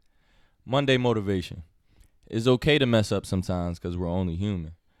Monday motivation. It's okay to mess up sometimes because we're only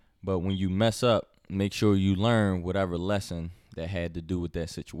human. But when you mess up, make sure you learn whatever lesson that had to do with that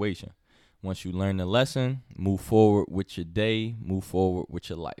situation. Once you learn the lesson, move forward with your day, move forward with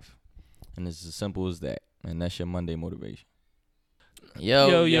your life. And it's as simple as that. And that's your Monday motivation.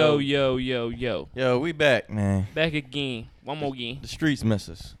 Yo, We back, man. back again. One more again. The streets miss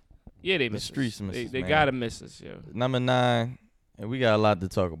us. Yeah, they The miss streets us. miss us, They man. gotta miss us, yo. Number 9, and we got a lot to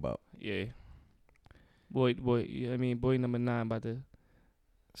talk about. Yeah. Boy number 9 about to.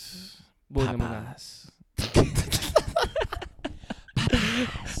 Boy number 9.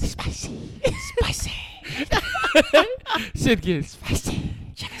 Spicy. Shit gets Spicy.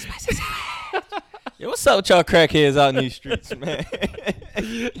 Chicken spicy salad. Yo, what's up with y'all crackheads out in these streets, man?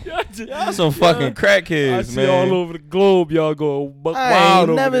 Y'all some fucking crackheads, I see man. all over the globe, y'all going buck I wild ain't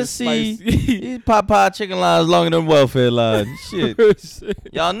over never this see spicy. these Popeye chicken lines longer than welfare lines. Shit.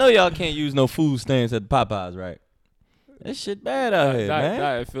 Y'all know y'all can't use no food stamps at the Popeyes, right? That shit bad out here, man.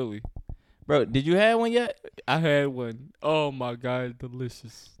 Not in Philly. Bro, did you have one yet? I had one. Oh my god,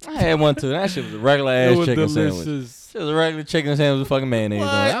 delicious. I had one too. That shit was a regular ass It was chicken delicious. sandwich. It was a regular chicken sandwich with fucking mayonnaise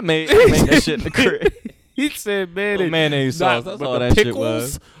on it. I made that shit in the crib. He said, Little man, mayonnaise sauce. That's all that shit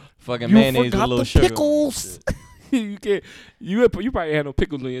was. Fucking mayonnaise with a little sugar. pickles. you can't. You probably had no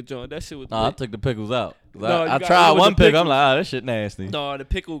pickles on your joint. That shit was. Nah, I lit. took the pickles out. No, I you got- tried it was one the pickle. I'm pickles. like, that shit nasty. No, the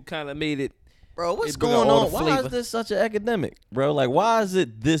pickle kind of made it. Bro, what's It bring going out all on? the Why flavor. is this such an academic? Bro, like, why is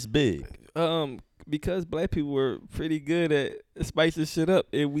it this big? Because black people were pretty good at spicing shit up,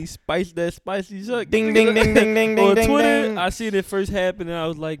 and we spiced that spicy shit. Ding, ding, ding, ding, ding, On ding, Twitter, ding. I seen it first happen, and I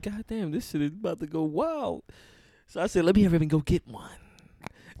was like, God damn, this shit is about to go wild. So I said, let me hurry up and go get one.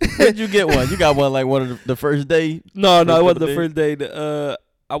 Where'd you get one? You got one like one of the first day? No, it First wasn't the day? first day.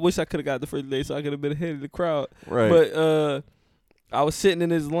 I wish I could have got the first day, so I could have been ahead of the crowd. Right. But I was sitting in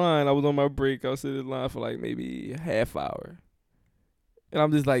this line. I was on my break. I was sitting in line for like maybe a half hour. And I'm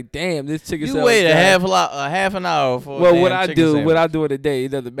just like, damn, this chicken you sandwich wait a guy- half an hour for a Well, damn what I chicken do, sandwich. what I do in a day, it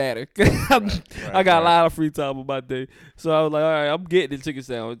doesn't matter. I got a lot of free time on my day, so I was like, all right, I'm getting the chicken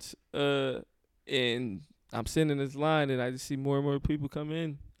sandwich. And I'm sitting in this line, and I just see more and more people come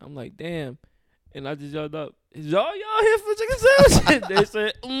in. I'm like, damn, and I just yelled up, "Is y'all here for chicken sandwich?" They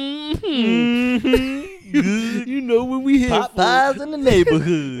said, you know when we here Popeyes in the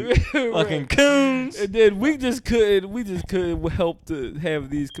neighborhood. for. Fucking coons. And then we just couldn't help to have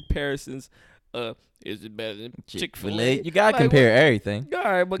these comparisons. Is it better than Chick-fil-A? You gotta Like, compare everything. All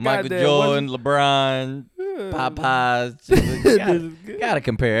right, but Michael goddamn, Jordan, LeBron, Popeyes. You gotta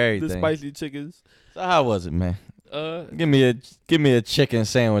compare the everything. spicy chickens. So how was it, man? Give me a chicken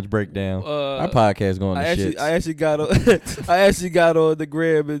sandwich breakdown. Our podcast going to shit. I actually got on I actually got on the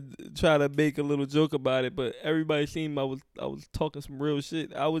gram and tried to make a little joke about it, but everybody seemed I was talking some real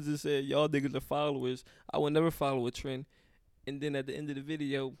shit. I was just saying y'all niggas are followers. I would never follow a trend. And then at the end of the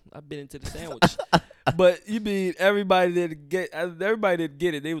video, I bit into the sandwich. But you mean everybody didn't get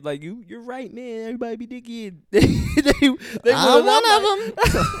it. They was like, you're right, man. Everybody be dickhead. I'm one of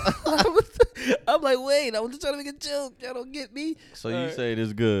them. I'm like, wait, I was just trying to make a joke. Y'all don't get me. So you say it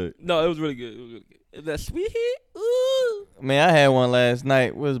is good. No, it was really good. It was really good. Is that sweet hit? Ooh. Man, I had one last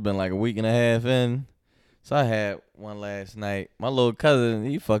night. It's been like a week and a half in. So I had one last night. My little cousin,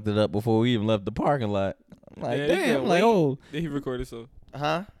 he fucked it up before we even left the parking lot. I'm like, Yeah, damn. I'm like, wait. oh. Did he record it so?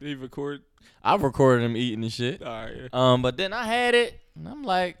 Huh? Did he record? I recorded him eating and shit. All right. Yeah. But then I had it, and I'm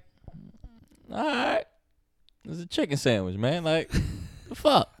like, all right. It's a chicken sandwich, man. Like, the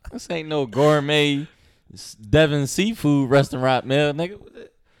fuck? This ain't no gourmet Devon seafood restaurant meal, nigga.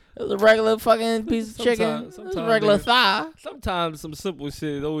 It was a regular fucking piece of chicken. It was a sometimes regular niggas- thigh. Sometimes some simple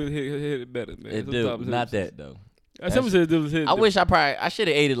shit always hit it better, man. It Sometimes do. Not that, though. Some shit was hit. I wish I should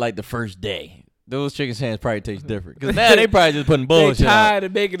have ate it like the first day. Those chicken sandwiches probably taste different. Because now they probably just putting They bullshit out. tired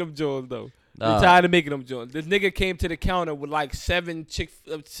of making them joints though. They tired of making them joints. This nigga came to the counter with like 7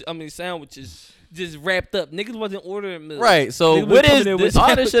 sandwiches just wrapped up. Niggas wasn't ordering meals. Right, so Niggas was what coming is in this? with All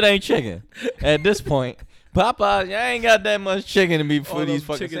sandwich- this shit ain't chicken at this point. Popeyes, I ain't got that much chicken to be All for these them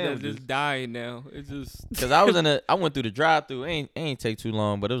fucking chicken that's sandwiches. just dying now. It's just Because I went through the drive-thru. Ain't take too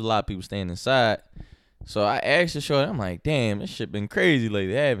long, but there was a lot of people standing inside. So I asked the shorty, I'm like, damn, this shit been crazy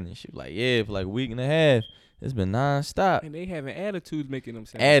lately, haven't it? She was like, yeah, for like a week and a half. It's been nonstop. and they having attitudes making them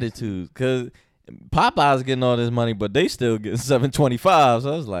sandwiches. Attitude. Because Popeyes getting all this money, but they still getting $7.25.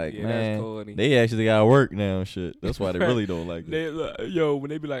 So I was like, Yeah, man, that's corny. they actually got to work now and shit. That's why they really don't like it. They, when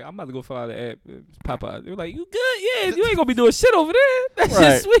they be like, I'm about to go follow the app, Popeyes. They're like, you good? Yeah, you ain't gonna be doing shit over there. That's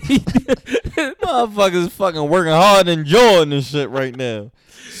Right. just sweet. Motherfuckers fucking working hard and enjoying this shit right now.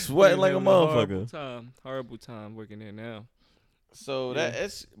 Sweating like a Having motherfucker. Horrible time working there now. So Yeah.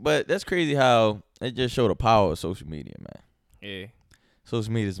 that's crazy how it just showed the power of social media, man. Yeah.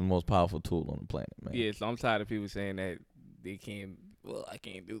 Social media is the most powerful tool on the planet, man. Yeah, so I'm tired of people saying that they can't. Well, I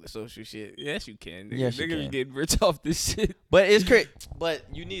can't do the social shit. Yes, you can. Niggas, Yes, you niggas can. getting rich off this shit. But it's crazy. But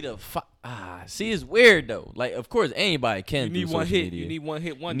you need see, it's weird though. Like, of course, anybody can. You need do one social hit. Media. You need one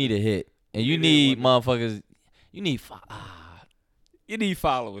hit. You One. need a hit, and you You need need one. motherfuckers. You need You need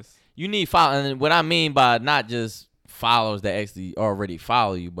followers. You need follow. And what I mean by not just followers that actually already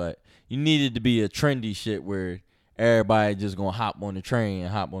follow you, but you needed to be a trendy shit where everybody just gonna hop on the train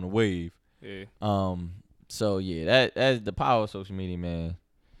and hop on the wave. Yeah. So yeah, that's the power of social media, man.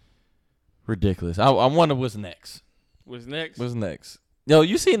 Ridiculous. I wonder what's next. What's next? What's next? Yo,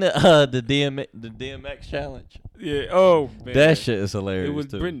 you seen the DMX challenge? Yeah. Oh man. That shit is hilarious. It was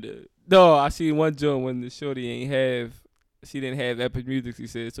too. Brenda. No, I seen one joint when the shorty she didn't have Epic Music. She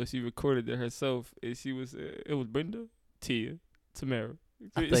said so. She recorded it herself, and she was. It was Brenda, Tia, Tamara.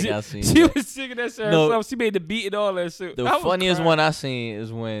 I think I seen She that. was singing that shit No. herself. She made the beat and all that shit. The I was funniest crying. one I seen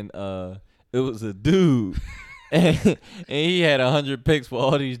is when it was a dude and he had 100 pics for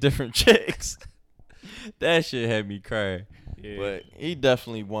all these different chicks. That shit had me crying. Yeah. But he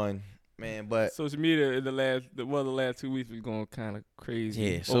definitely won, man. But Social media in the last 2 weeks was going kind of crazy. yeah,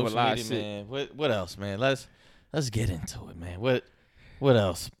 over social a lot media, of shit. man. What else, man? Let's get into it, man. What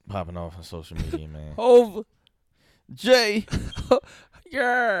else popping off on social media, man? Hov, Jay,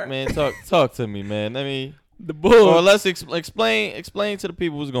 yeah, man, talk to me, man. Let me the or bull. let's explain to the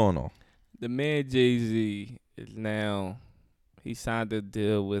people what's going on. The man Jay-Z is now he signed a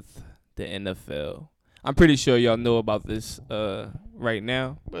deal with the NFL. I'm pretty sure y'all know about this right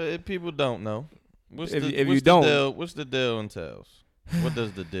now. But if people don't know, what's If the you what's don't- the deal? What's the deal entails? What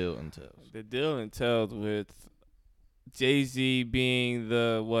does the deal entail? The deal entails with Jay-Z being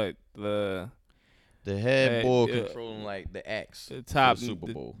the The head boy uh, controlling like the acts, top for the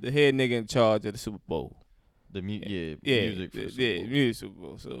Super Bowl. the head nigga in charge of the Super Bowl. The music for the Super yeah, Bowl. music Super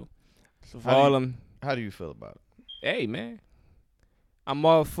Bowl. So for How do all you- them, How do you feel about it? hey man, I'm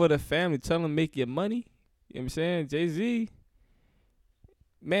all for the family. Tell them make your money. You know what I'm saying? Jay-Z,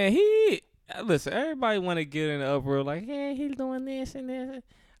 man, listen, everybody want to get in the uproar like, hey, he's doing this and this.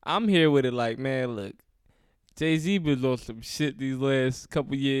 I'm here with it like, man, look, Jay-Z been on some shit these last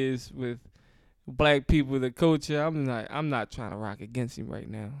couple years with black people, the culture. I'm not trying to rock against him right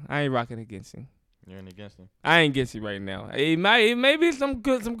now. I ain't rocking against him. You're in against him. I ain't against him right now. It may be some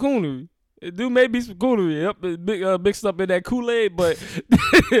coonery. It do may be some coonery mixed up in that Kool-Aid, but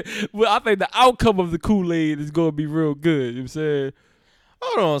well, I think the outcome of the Kool-Aid is gonna be real good. You know what I'm saying?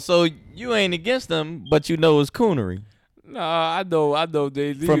 Hold on, so you ain't against them, but you know it's coonery. Nah, I know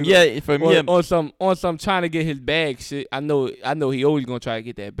Jay-Z. From on some trying to get his bag shit. I know he always gonna try to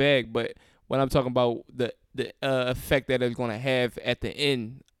get that bag, but when I'm talking about the effect that it's gonna have at the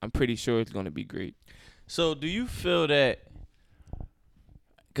end, I'm pretty sure it's gonna be great. So do you feel that?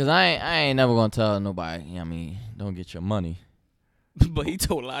 Cause I ain't never gonna tell nobody. You know what I mean, don't get your money. But he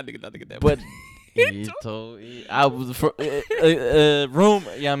told a lot of niggas not to get that. But money. I was for room.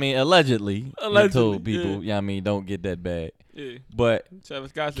 Yeah, you know I mean, allegedly, he told people. yeah. Yeah, you know I mean, don't get that bag. Yeah. But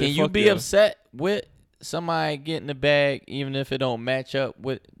Travis Scott said, can you "Fuck be y'all." upset with somebody getting the bag, even if it don't match up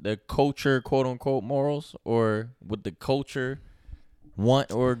with the culture, quote unquote, morals, or with the culture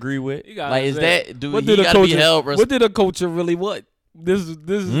want or agree with? You gotta Like, is say, that do what he did the gotta be culture- held? What did the culture really want? This is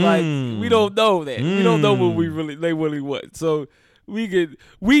like we don't know that. We don't know what they really want. So we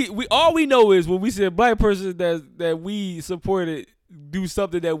all we know is when we see a black person that we supported do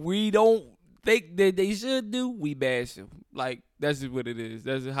something that we don't think that they should do, we bash them. Like that's just what it is.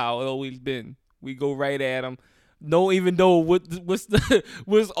 That's just how it always been. We go right at them. Don't even know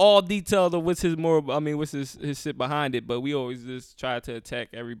what's all detailed of what's his moral. I mean, what's his shit behind it. But we always just try to attack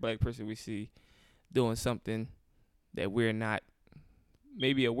every black person we see doing something that we're not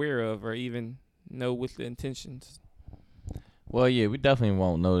maybe aware of or even know what's the intentions. Well, yeah, we definitely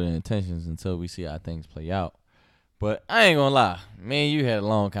won't know the intentions until we see how things play out. But I ain't gonna lie, man, you had a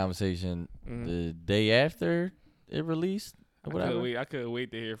long conversation the day after it released or whatever. I couldn't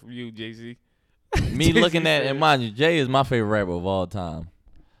wait to hear from you, Jay-Z. Me Jay-Z looking at, said- and mind you, Jay is my favorite rapper of all time.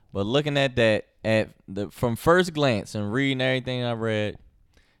 But looking at that, from first glance and reading everything I read,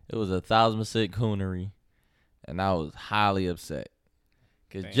 it was 1,000% coonery, and I was highly upset.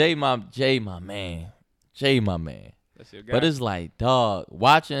 Cause Damn. Jay my man. That's your guy. But it's like, dog,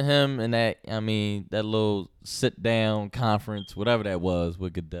 watching him in that, I mean, that little sit down conference, whatever that was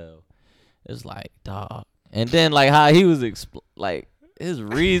with Goodell. It's like, dog. And then like how he was like his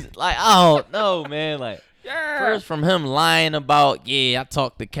reason, like, I don't know, man. Like first from him lying about, yeah, I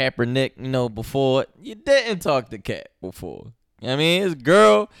talked to Kaepernick, before. You didn't talk to Cap before. I mean, his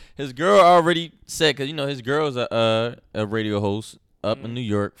girl already said, because, his girl's a radio host up in New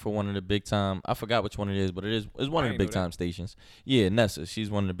York for one of the big time. I forgot which one it is, but it's one of the big time stations. Yeah, Nessa. She's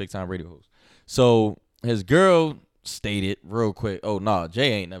one of the big time radio hosts. So his girl stated real quick, oh, no,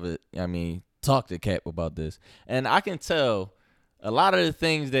 Jay ain't never, talked to Cap about this. And I can tell a lot of the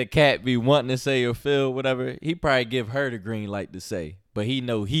things that Cap be wanting to say or feel, whatever, he probably give her the green light to say. But he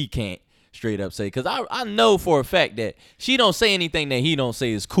know he can't straight up say, because I know for a fact that she don't say anything that he don't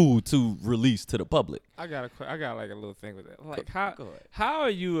say is cool to release to the public. I got like a little thing with that. Like how are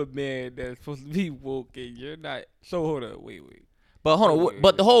you a man that's supposed to be woke and you're not? So hold up, wait. But hold on, wait.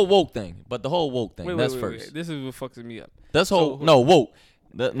 but the whole woke thing. That's wait, first. This is what fucks me up. That's woke.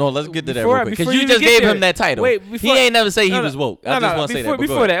 No, let's get to that Before- real quick, because before you you just get gave there- him that title. wait, before- he ain't never say he No, was woke. No, I just want to say that.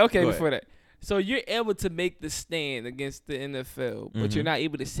 Before that, Go before ahead. that. So you're able to make the stand against the NFL, but you're not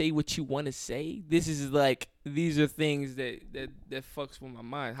able to say what you want to say. This is like these are things that fucks with my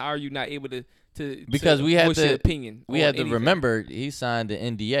mind. How are you not able to Because we had voice your to opinion? We on had to anything? remember he signed the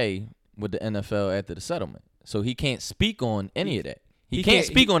NDA with the NFL after the settlement, so he can't speak on any of that. He can't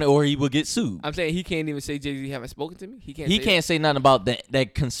speak on it, or he will get sued. I'm saying he can't even say Jay-Z haven't spoken to me. He Can't say nothing about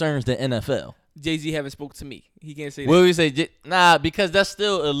that concerns the NFL. Jay-Z haven't spoken to me. He can't say that. Will we say nah? Because that's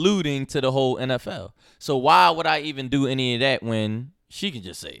still alluding to the whole NFL. So why would I even do any of that when she can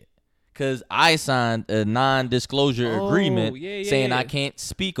just say it? Because I signed a non-disclosure agreement saying I can't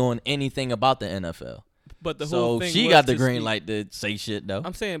speak on anything about the NFL. But the whole thing she was got the to green speak. light to say shit though.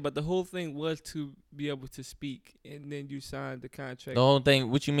 I'm saying, but the whole thing was to be able to speak, and then you signed the contract. The whole thing.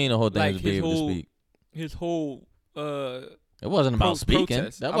 What you mean the whole thing Like was be able to speak? His whole It wasn't about speaking.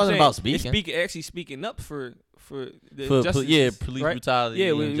 protest. That I'm wasn't saying about speaking. Actually speaking up for the For injustices, police right? brutality. Yeah,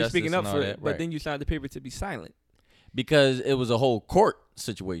 and we were justice speaking up and all for that. it, but Right. then you signed the paper to be silent Because it was a whole court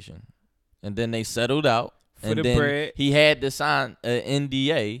situation, and then they settled out, for and the then bread, he had to sign an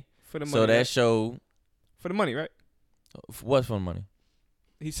NDA. for the money. So that right? showed for the money, right? what for the money.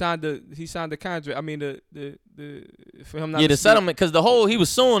 He signed the contract. I mean the for him not Yeah, to the speak. settlement, because the whole he was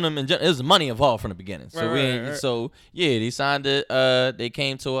suing them, and it was money involved from the beginning. So Right. so yeah, they signed it. They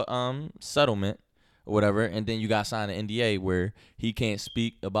came to a settlement or whatever, and then you got signed an NDA where he can't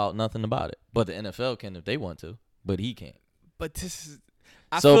speak about nothing about it, but the NFL can if they want to, but he can't. But this is.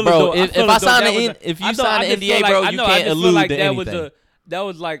 I So, feel bro, as though- if I I feel as sign though an that N- was a- if you I know- sign I an just feel NDA, like- bro, I you know, I can't just feel allude like to that was anything. that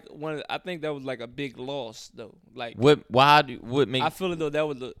was like one. I think that was like a big loss though. Like What make I feel as though that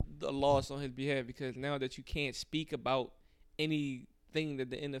was a loss on his behalf, because now that you can't speak about anything that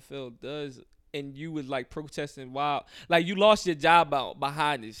the NFL does, and you was like protesting while like you lost your job out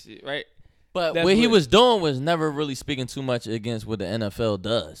behind this shit, right? But That's what he what- was doing was never really speaking too much against what the NFL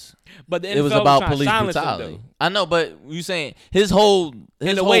does. But the NFL It was about trying to police silence him, brutality. though. I know, but you saying his whole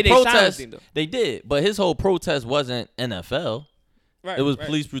the way they protest, silenced him, though. they did, but his whole protest wasn't NFL. Right, It was right.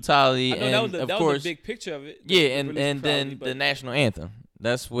 police brutality, I know and that was the, of that course, was the big picture of it. yeah, the and police then brutality, the but- national anthem.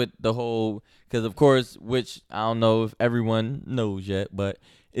 That's what the whole, because of course, which I don't know if everyone knows yet, but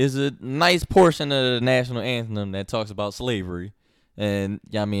is a nice portion of the national anthem that talks about slavery, and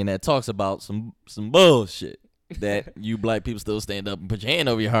that talks about some bullshit that you black people still stand up and put your hand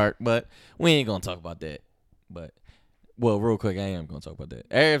over your heart, but we ain't gonna talk about that. But real quick, I am gonna talk about that.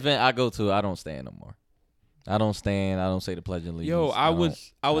 Every event I go to, I don't stand no more. I don't stand. I don't say the Pledge of Allegiance. Yo, I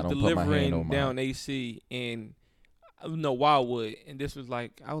was don't put my hand delivering over my down AC and Wildwood, and this was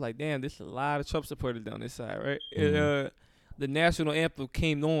like I was like, damn, this is a lot of Trump supporters down this side, right? Mhm. The national anthem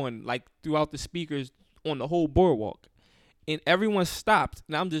came on like throughout the speakers on the whole boardwalk, and everyone stopped.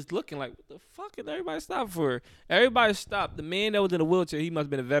 And I'm just looking like, what the fuck did everybody stop for? Everybody stopped. The man that was in a wheelchair, he must have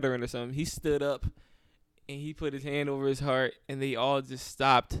been a veteran or something. He stood up and he put his hand over his heart, and they all just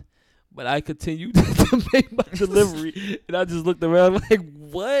stopped. But I continued to make my delivery, and I just looked around like,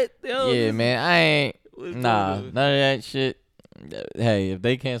 what? Yeah, man, I ain't. What's Nah, going on? none of that shit. Hey, if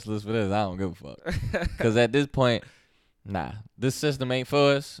they cancel us for this, I don't give a fuck. Because at this point, this system ain't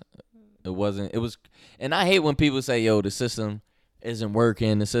for us. It wasn't. It was. And I hate when people say, yo, the system isn't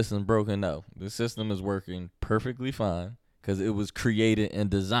working, the system's broken. No, the system is working perfectly fine because it was created and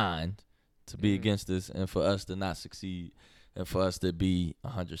designed to be against us and for us to not succeed and for us to be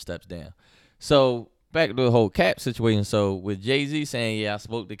 100 steps down. So back to the whole Cap situation. So with Jay-Z saying, yeah, I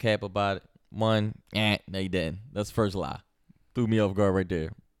spoke to Cap about it. One, no, you didn't. That's the first lie. Threw me off guard right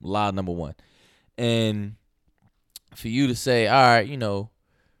there. Lie number one. And for you to say, all right,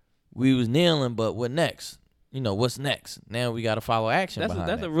 we was kneeling, but what next? What's next? Now we got to follow action behind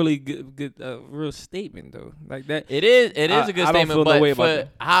That's that. a really good real statement though. Like that. It is a good I don't statement, feel no but way about for that.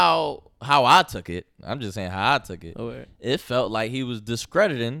 how I took it, I'm just saying how I took it. Okay. It felt like he was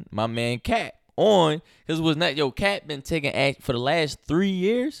discrediting my man Cap on, because was not Cap been taking act for the last 3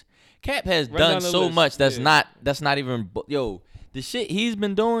 years. Cap has Right done down the so list, much that's yeah. not even the shit he's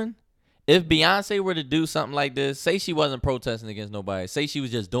been doing. If Beyonce were to do something like this, say she wasn't protesting against nobody, say she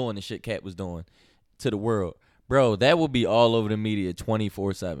was just doing the shit Cap was doing to the world, bro, that would be all over the media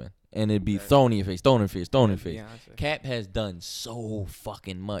 24/7, and it'd be thrown in your face, thrown in your face, thrown in your face. Beyonce. Cap has done so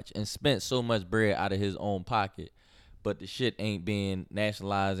fucking much and spent so much bread out of his own pocket, but the shit ain't being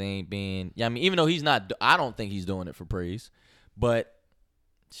nationalized, ain't being. Yeah, I mean, even though he's not, I don't think he's doing it for praise, but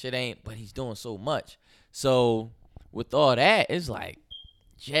shit ain't. But he's doing so much. So with all that, it's like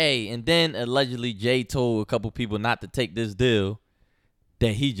Jay, and then allegedly Jay told a couple people not to take this deal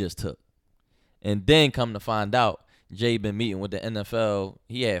that he just took, and then come to find out, Jay been meeting with the NFL.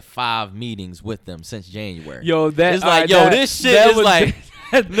 He had 5 meetings with them since January. Yo, that It's like, yo, this shit is like,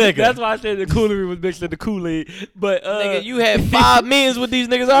 nigga. That's why I said the coolery was mixed in the Kool-Aid. But Nigga, you had 5 meetings with these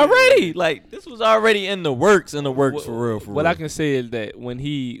niggas already. Like, this was already in the works for real. What I can say is that when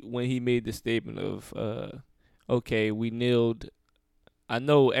he made the statement of, okay, we kneeled. I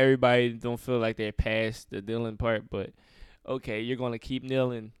know everybody don't feel like they're past the kneeling part, but okay, you're gonna keep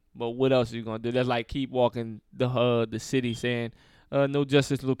kneeling. But what else are you gonna do? That's like keep walking the city saying, no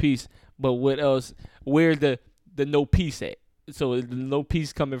justice, no peace. But what else? Where's the no peace at? So is the no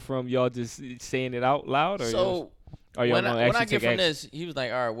peace coming from y'all just saying it out loud, or So y'all when gonna I actually get take from action? this, he was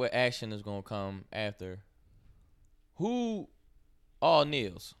like, all right, what action is gonna come after? Who all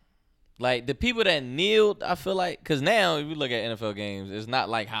kneels? Like, the people that kneeled, I feel like, because now if you look at NFL games, it's not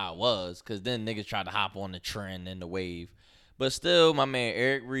like how it was, because then niggas tried to hop on the trend and the wave. But still, my man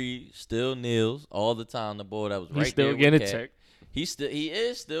Eric Reed still kneels all the time. The boy that was right He's still there getting with a Cat. check. He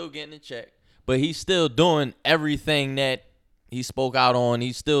is still getting a check, but he's still doing everything that he spoke out on.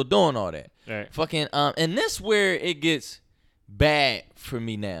 He's still doing all that. Right. Fucking and this where it gets bad for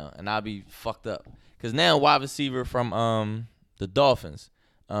me now, and I'll be fucked up. Cause now wide receiver from the Dolphins,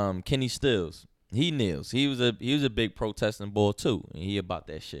 Kenny Stills, he kneels. He was a big protesting bull too, and he about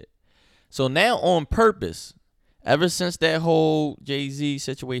that shit. So now on purpose, ever since that whole Jay-Z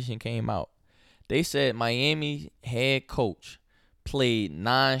situation came out, they said Miami head coach played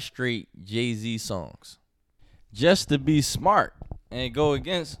 9 straight Jay-Z songs just to be smart and go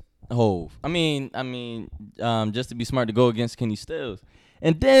against Hove. I mean, just to be smart to go against Kenny Stills.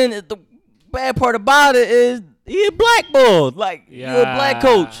 And then the bad part about it is he a blackballed. Like, you're a black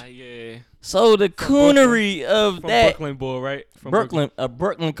coach. Yeah. So the coonery of From that Brooklyn boy, right? From a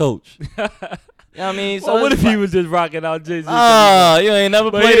Brooklyn coach. You know what I mean? So Well, what if it's he like, was just rocking out Jay-Z? you ain't never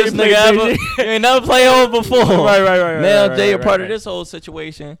But played he this ain't played nigga ever. Jay-Z. You ain't never played Hove before. Right. Now right, Jay a right, part of right. this whole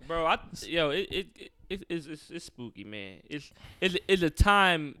situation. Bro, it's spooky, man. It's a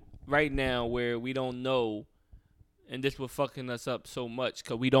time right now where we don't know, and this was fucking us up so much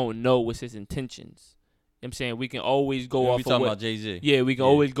because we don't know what's his intentions. You know what I'm saying? We can always go We off talking of about Jay-Z. yeah, we can Yeah.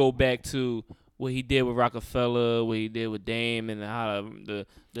 always go back to what he did with Rockefeller, what he did with Dame, and how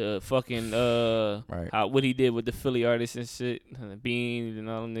the fucking Right. how what he did with the Philly artists and shit, and the Beans and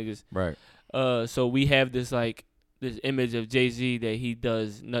all them niggas. Right. So we have this image of Jay-Z that he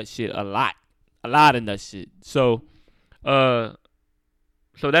does nut shit a lot of nut shit. So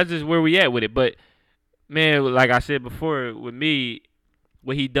that's just where we at with it. But man, like I said before, with me,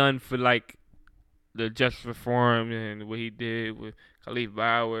 what he done for like the Justice Reform and what he did with Khalif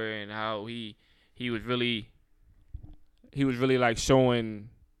Bauer and how he was really like showing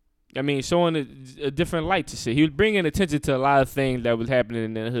a different light to shit. He was bringing attention to a lot of things that was happening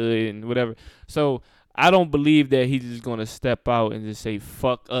in the hood and whatever. So I don't believe that he's just going to step out and just say,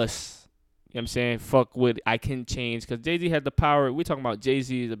 fuck us. You know what I'm saying? Fuck what I can change. Because Jay-Z had the power. We're talking about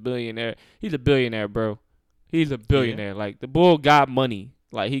Jay-Z is a billionaire. He's a billionaire, bro. He's a billionaire. Like, the bull got money.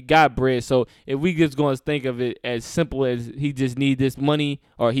 Like, he got bread. So if we just going to think of it as simple as he just need this money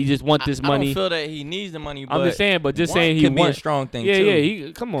or he just want this money. I don't feel that he needs the money, but I'm just saying, but just want saying he could be a want. strong thing Yeah, too.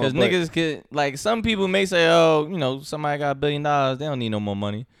 yeah. Come on. Because but- niggas could, like, some people may say, oh, you know, somebody got $1 billion, they don't need no more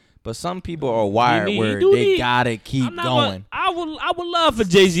money. But some people are wired he where do they need- gotta keep I'm not going. gonna- I would love for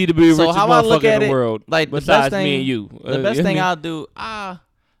Jay-Z to be the So richest how I look motherfucker at in the it, world. like, the besides best thing, me and you. The best thing I'll do,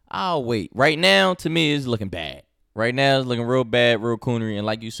 I'll wait. Right now, to me, it's looking bad. Right now, it's looking real bad, real coonery. And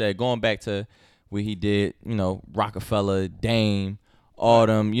like you said, going back to what he did, you know, Rockefeller, Dame, all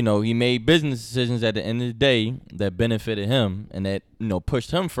them, you know, he made business decisions at the end of the day that benefited him and that, you know,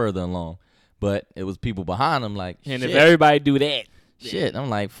 pushed him further along. But it was people behind him like, And shit. if everybody do that, Shit, I'm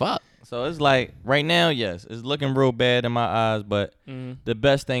like, fuck. So it's like, right now, yes, it's looking real bad in my eyes, but the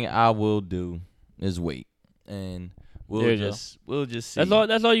best thing I will do is wait. And There you we'll just see.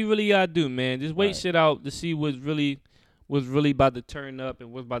 that's all you really gotta do, man. Just wait Right. shit out to see what's was really about to turn up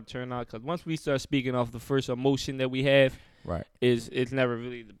and what's about to turn out. Because once we start speaking off the first emotion that we have, Right. it's never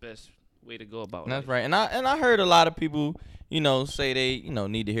really the best way to go about it. That's right. And I heard a lot of people, say they,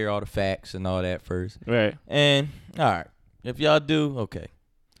 need to hear all the facts and all that first. Right. And all right, if y'all do, okay.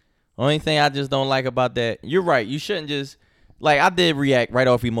 Only thing I just don't like about that, you're right. You shouldn't just I did react right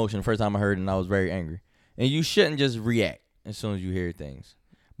off emotion the first time I heard it, and I was very angry. And you shouldn't just react as soon as you hear things.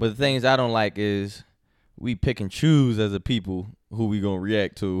 But the things I don't like is we pick and choose as a people who we gonna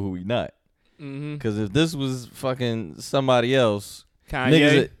react to, who we not. Mm-hmm. Because if this was fucking somebody else,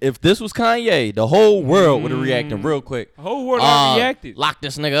 Kanye. if this was Kanye, the whole world would have reacted real quick. The whole world already reacted. Lock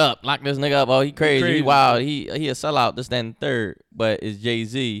this nigga up. Oh, he crazy. He wild. He a sellout. This, that, and third. But it's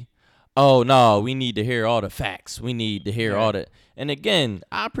Jay-Z. Oh, no, we need to hear all the facts. We need to hear all the. And again,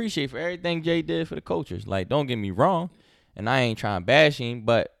 I appreciate for everything Jay did for the cultures. Don't get me wrong. And I ain't trying to bash him.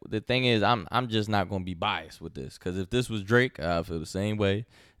 But the thing is, I'm just not going to be biased with this. Because if this was Drake, I'll feel the same way.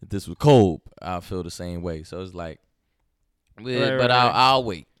 If this was Cole, I'll feel the same way. So it's Right. I'll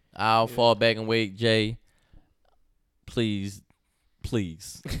wait. I'll fall back and wait. Jay, please.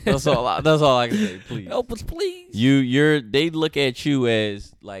 That's all I can say. Please. Help us, please. They look at you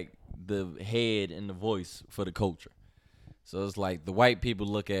as the head and the voice for the culture. So it's the white people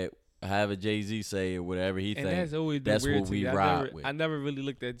look at however Jay-Z say or whatever he thinks. That's always that's weird what to we me. ride with. I never really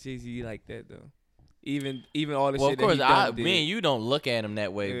looked at Jay-Z like that though. Even all the Well, shit of course, that he done me and you don't look at him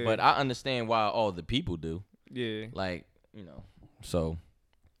that way, Yeah. but I understand why all the people do. did. Yeah. So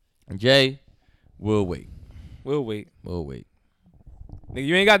Jay, we'll wait. We'll wait. We'll wait. Nigga,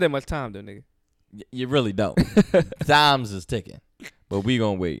 you ain't got that much time though, nigga. You really don't. Times is ticking, but we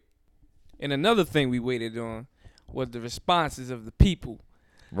gonna wait. And another thing we waited on was the responses of the people.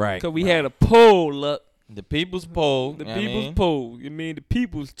 Right. Because we had a poll up. The people's poll. The you know what I people's mean? poll. You mean the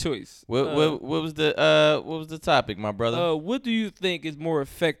people's choice. What was the topic, my brother? What do you think is more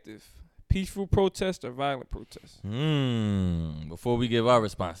effective? Peaceful protest or violent protest? Before we give our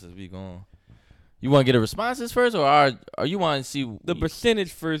responses, you want to get the responses first, or you want to see The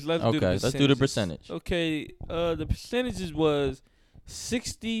percentage first. Let's do the percentage. let's do the percentage. Okay, the percentages was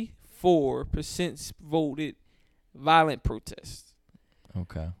 64% voted violent protest.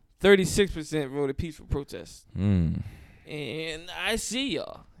 Okay. 36% voted peaceful protest. Mm. And I see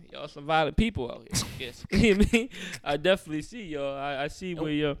y'all. Y'all some violent people out here, I guess. You know what I mean? I definitely see y'all. I see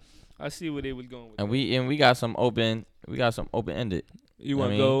where they was going with And that. we got some open ended. You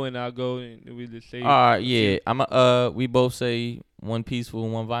want to go and I'll go and we just say. All right, yeah. We both say one peaceful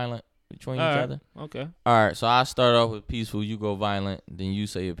and one violent between each other. Okay. All right, so I start off with peaceful, you go violent, then you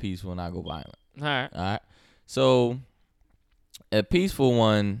say a peaceful and I go violent. All right. All right. So a peaceful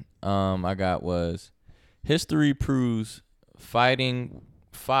one I got was history proves fighting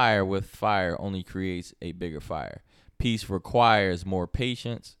fire with fire only creates a bigger fire. Peace requires more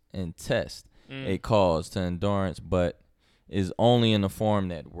patience and test a cause to endurance, but is only in the form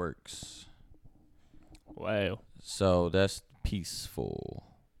that works. Wow. So that's peaceful.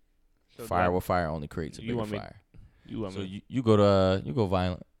 So Fire with fire only creates a You bigger want me- fire. You want So me you go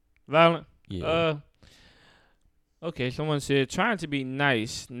violent. violent? Yeah. Okay, someone said trying to be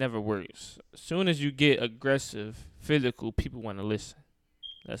nice never works. As soon as you get aggressive, physical, people want to listen.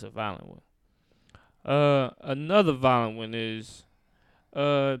 That's a violent one. Another violent one is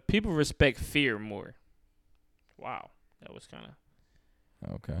people respect fear more. Wow. That was kind of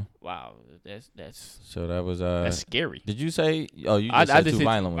Okay. wow. That's So that was that's scary. Did you say? Oh, you just I said just two said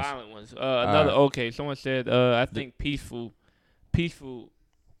violent ones. violent ones. Another right. okay. Someone said I think peaceful.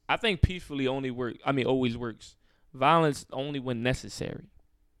 I think peacefully always works. Violence only when necessary.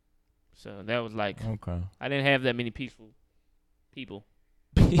 So that was like Okay. I didn't have that many peaceful people.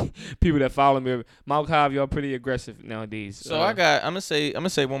 People that follow me. Mount Hive, y'all pretty aggressive nowadays. So I'm gonna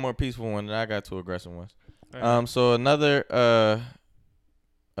say one more peaceful one, and I got two aggressive ones. Alright. So another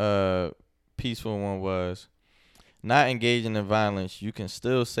peaceful one was not engaging in violence. You can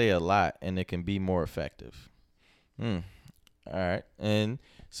still say a lot, and it can be more effective. All right, and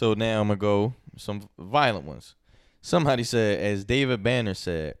so now I'm gonna go some violent ones. Somebody said, as David Banner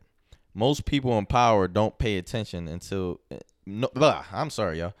said, most people in power don't pay attention until. I'm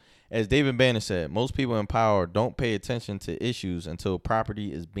sorry, y'all. As David Banner said, most people in power don't pay attention to issues until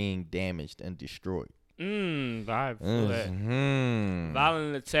property is being damaged and destroyed. Vibe for that. Mm-hmm.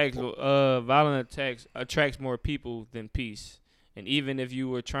 Violent attacks attracts more people than peace. And even if you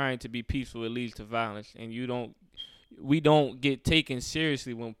were trying to be peaceful, it leads to violence. And we don't get taken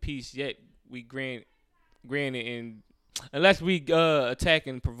seriously when peace yet we grant it unless we attack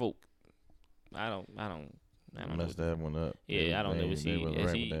and provoke. I don't Messed that one up. Yeah, I don't know what They wasn't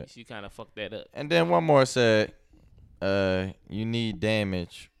right with that. she kind of fucked that up. And then one more said, You need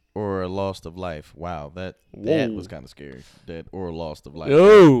damage or a loss of life. Wow, that Whoa. was kind of scary. That or loss of life.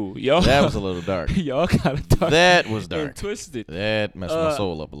 Yo, y'all. That was a little dark. Y'all kind of dark. That was and dark. twisted. That messed my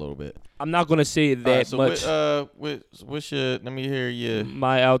soul up a little bit. I'm not gonna say that Alright, so much. what's your? Let me hear you.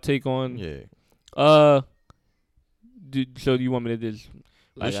 My outtake on. Yeah. So do you want me to just?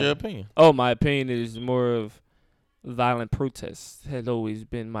 What's your opinion? Oh, my opinion is more of violent protests has always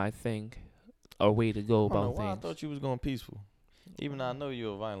been my thing, a way to go I don't know about why I things. thought you was going peaceful. Even though I know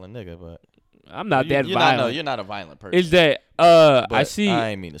you're a violent nigga, but I'm not that you're violent. Not, you're not a violent person. Is that But I see.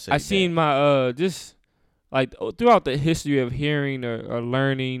 I ain't mean to say I that. seen my just like throughout the history of hearing or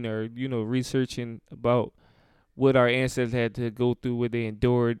learning or researching about what our ancestors had to go through, what they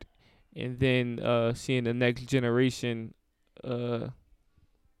endured, and then seeing the next generation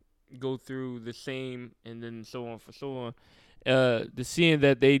go through the same, and then so on for so on. The seeing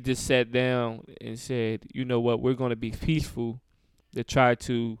that they just sat down and said, you know what, we're gonna be peaceful to try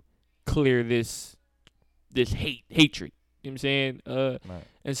to clear this hatred. You know what I'm saying? Right.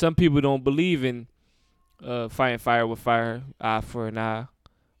 And some people don't believe in fighting fire with fire, eye for an eye.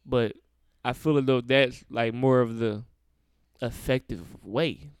 But I feel as though that's like more of the effective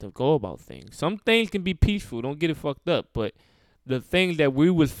way to go about things. Some things can be peaceful, don't get it fucked up, but the things that we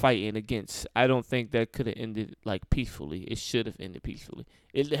was fighting against, I don't think that could have ended like peacefully. It should have ended peacefully.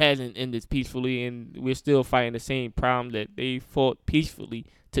 It hasn't ended peacefully, and we're still fighting the same problem that they fought peacefully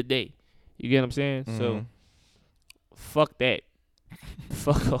today. You get what I'm saying? Mm-hmm. So fuck that.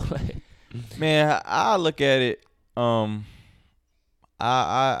 Fuck all that. Man, I look at it. I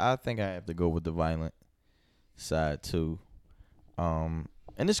think I have to go with the violent side too. And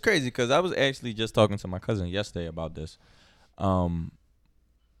it's crazy because I was actually just talking to my cousin yesterday about this. Martin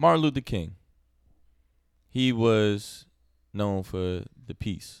Luther King. He was known for the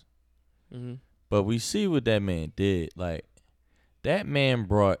peace, but we see what that man did. Like that man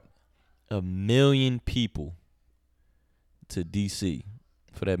brought 1 million people to D.C.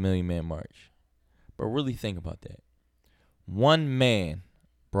 for that Million Man March. But really think about that. One man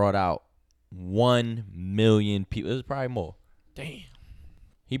brought out 1 million people. It was probably more. Damn.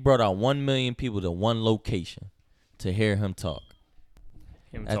 He brought out 1 million people to one location to hear him talk.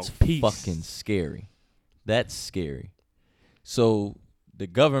 That's fucking scary. That's scary. So the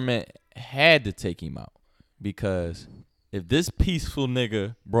government had to take him out because if this peaceful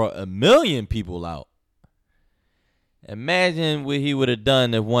nigga brought 1 million people out, imagine what he would have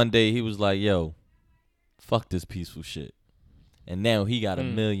done if one day he was like, yo, fuck this peaceful shit. And now he got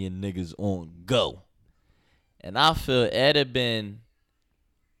 1 million niggas on go. And I feel it'd have been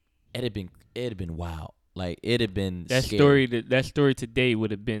wild. Like it'd have been that scary. That story today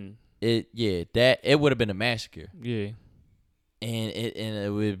would have been it would have been a massacre. Yeah. And it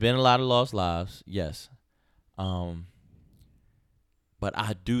would have been a lot of lost lives, yes. But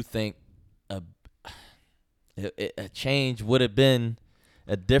I do think a change would have been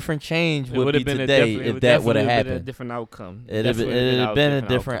a different change would be today if that would have happened. A different outcome. It'd have been a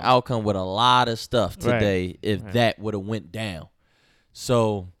different outcome with a lot of stuff today if that would have went down.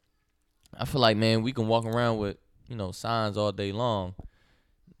 So I feel like, man, we can walk around with, signs all day long,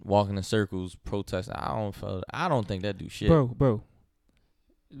 walking in circles, protesting. I don't think that do shit. Bro.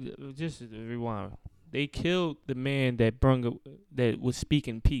 Just rewind. They killed the man that was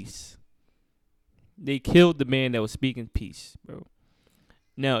speaking peace. They killed the man that was speaking peace, bro.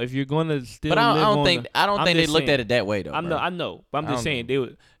 Now, if you're gonna still, I don't think they looked at it that way though. I know, but I'm just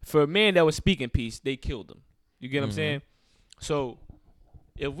saying for a man that was speaking peace, they killed him. You get what I'm saying? So,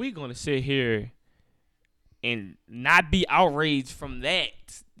 if we're gonna sit here and not be outraged from that,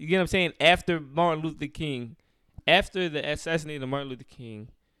 you get what I'm saying? After the assassination of Martin Luther King,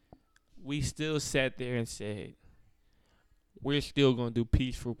 we still sat there and said, we're still gonna do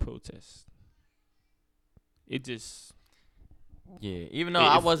peaceful protests. It just... Yeah, even though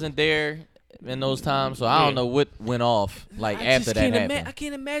I wasn't there in those times, so I don't know what went off after that happened. I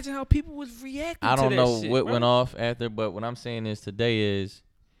can't imagine how people was reacting I to don't that know shit, what bro. went off after, but what I'm saying is today it's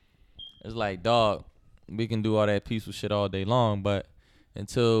like, dog, we can do all that peaceful shit all day long, but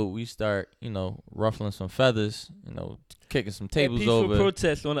until we start, ruffling some feathers, kicking some tables peaceful over.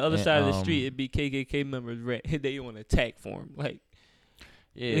 Protest on the other side of the street, it'd be KKK members. They on attack for him.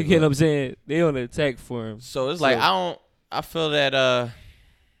 Yeah, you get what I'm saying? They on attack for him. So it's like I feel that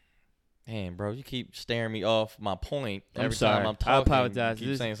damn, bro, you keep staring me off my point every time I'm talking. I apologize. You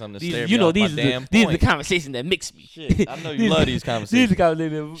keep saying something to these, stare me off my damn these are point. the conversations that mix me. Shit, I know you love these conversations. These are the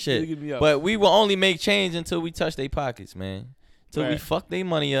conversations that Shit. get me up. But we will only make change until we touch their pockets, man. Until we Right. fuck their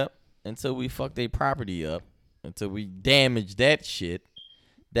money up, until we fuck their property up, until we damage that shit.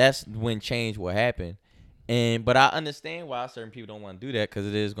 That's when change will happen. But I understand why certain people don't want to do that because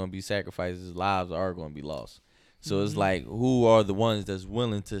it is going to be sacrifices. Lives are going to be lost. So it's like, who are the ones that's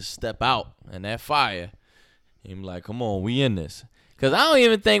willing to step out in that fire and be like, come on, we in this. Because I don't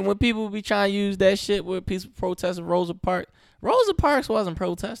even think when people be trying to use that shit with peaceful protesting Rosa Parks wasn't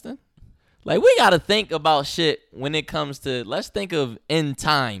protesting. Like, we got to think about shit when it comes to, let's think of end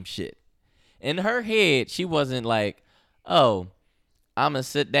time shit. In her head, she wasn't like, oh, I'm going to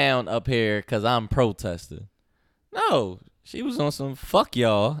sit down up here because I'm protesting. No, she was on some fuck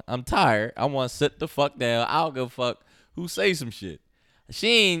y'all. I'm tired. I want to sit the fuck down. I don't give a fuck who say some shit.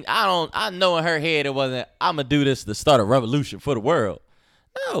 I know in her head it wasn't, I'm going to do this to start a revolution for the world.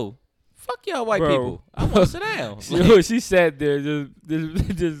 No, fuck y'all white people. I want to sit down. She sat there,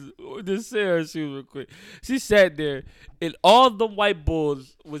 just say her shoes real quick. She sat there, and all the white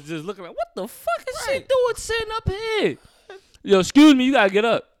bulls was just looking like, what the fuck is she doing sitting up here? Yo, excuse me, you gotta get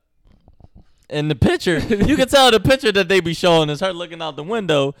up. And the picture, you can tell the picture that they be showing is her looking out the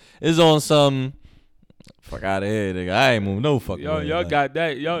window is on some, fuck out of here, nigga. I ain't moving no fucking way. Y'all got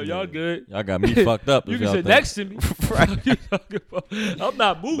that. Y'all good. Y'all got me fucked up. You can sit next to me. I'm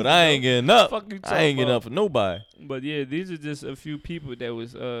not moving. But I ain't getting up. Fuck you I ain't getting up for nobody. But yeah, these are just a few people that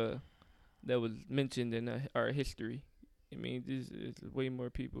was mentioned in our history. I mean, this is way more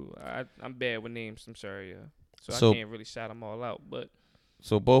people. I'm bad with names. I'm sorry, so I can't really shout them all out. But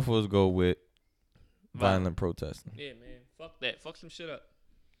so both of us go with violent protesting. Yeah, man. Fuck that. Fuck some shit up.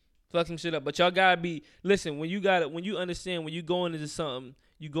 But y'all gotta be listen, when you understand when you going into something,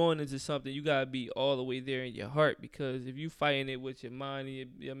 you gotta be all the way there in your heart, because if you fighting it with your mind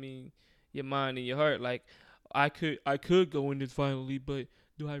and your mind and your heart, like I could go in this violently, but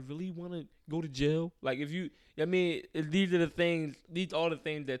do I really want to go to jail? Like these are the things, these are the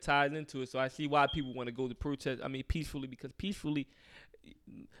things that ties into it. So I see why people want to go to protest. Peacefully, because peacefully,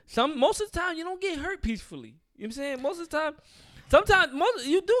 most of the time you don't get hurt peacefully. You know what I'm saying? Most of the time. Sometimes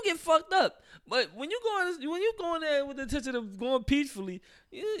you do get fucked up, but when you go in there with the intention of going peacefully,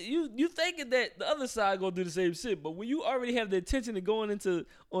 you thinking that the other side gonna do the same shit. But when you already have the intention of going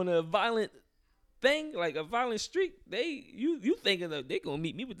on a violent thing, like a violent streak, you thinking that they gonna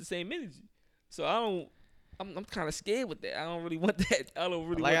meet me with the same energy. So I'm kind of scared with that. I don't really want that. I don't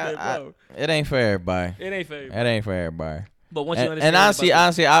really want that power. It ain't for everybody. It ain't for everybody. But once you and understand,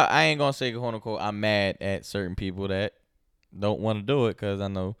 honestly, I ain't gonna say quote unquote I'm mad at certain people that don't want to do it, because I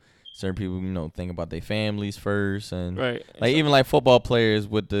know certain people, think about their families first, and right. Like even like football players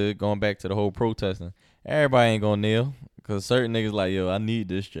with the going back to the whole protesting, everybody ain't gonna kneel, because certain niggas like, yo, I need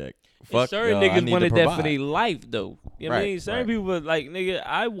this check. Fuck, certain niggas wanted that for their life though. You know what I mean? Certain people were like, nigga,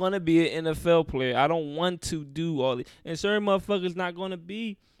 I want to be an NFL player. I don't want to do all this. And certain motherfuckers not gonna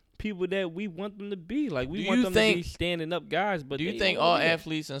be people that we want them to be. Like we want them to be standing up guys. But do you think all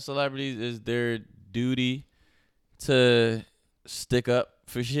athletes and celebrities is their duty to stick up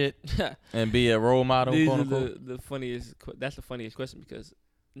for shit and be a role model? These are the funniest. That's the funniest question, because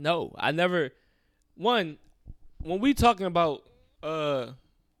no, I never. When we talking about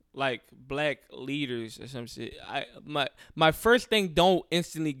like black leaders or some shit, my first thing don't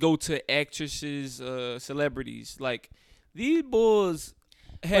instantly go to actresses, celebrities. Like these bulls.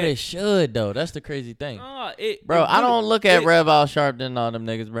 But it should though. That's the crazy thing, bro. I don't look at Rev Al Sharpton and all them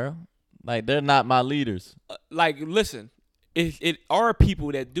niggas, bro. Like, they're not my leaders. Listen, it are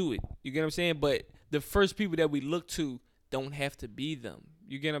people that do it. You get what I'm saying? But the first people that we look to don't have to be them.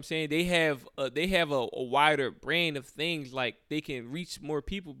 You get what I'm saying? They have a wider brand of things. Like, they can reach more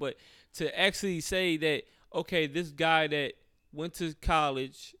people. But to actually say that, okay, this guy that went to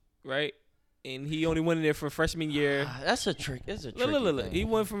college, right, and he only went in there for freshman year. That's a trick. It's a tricky thing. He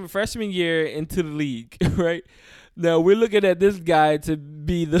went from freshman year into the league, right? Now we're looking at this guy to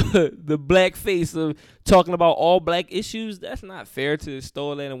be the black face of talking about all black issues. That's not fair to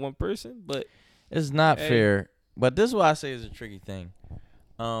install that in one person, but it's not fair. But this is what I say is a tricky thing.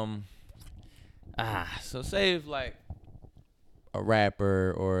 So say if like a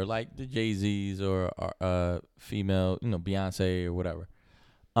rapper or like the Jay-Z's or female, Beyonce or whatever,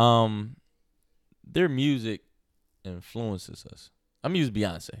 their music influences us. I'm using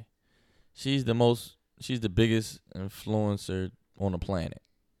Beyonce. She's the biggest influencer on the planet.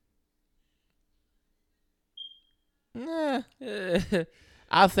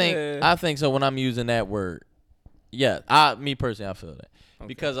 I think so when I'm using that word. Yeah, me personally, I feel that. Okay.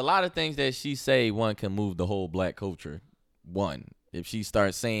 Because a lot of things that she say, one can move the whole black culture. One, if she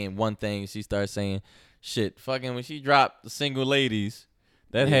starts saying one thing, she starts saying shit. Fucking when she dropped the Single Ladies,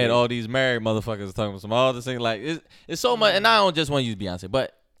 that had all these married motherfuckers talking about some all the things. Like it's so much, and I don't just want to use Beyonce,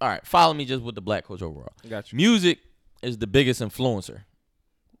 but all right, follow me just with the black culture overall. Gotcha. Music is the biggest influencer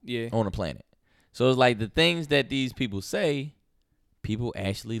on the planet. So it's like the things that these people say, people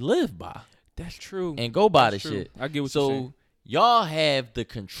actually live by That's true. and go by That's the true. shit. I get what you're saying. So y'all have the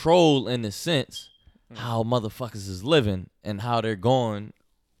control in the sense how motherfuckers is living and how they're going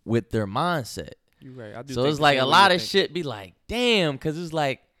with their mindset. You're right. I do So think it's the like same a way lot you of think. shit be like, damn, because it's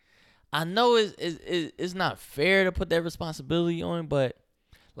like, I know it's not fair to put that responsibility on, but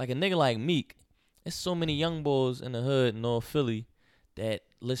like a nigga like Meek, there's so many young boys in the hood in North Philly that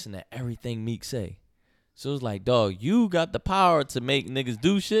listen to everything Meek say. So it's like, dog, you got the power to make niggas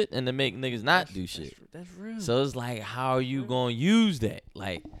do shit and to make niggas not do shit. That's real. So it's like, how are you gonna use that?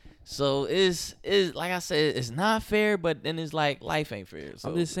 Like, so it's like I said, it's not fair, but then it's like life ain't fair. So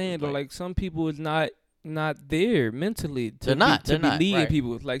I'm just saying it's though, like some people is not there mentally to They're not, be, to they're be not, leading right.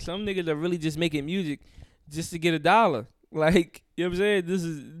 people. Like some niggas are really just making music just to get $1. Like, you know what I'm saying?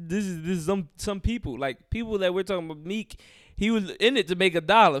 This is some people. Like people that we're talking about, Meek, he was in it to make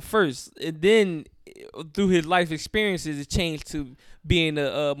 $1 first, and then through his life experiences, it changed to being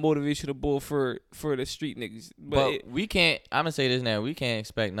a motivational bull for the street niggas. But we can't. I'm gonna say this now. We can't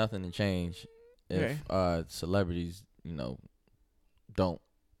expect nothing to change if celebrities, don't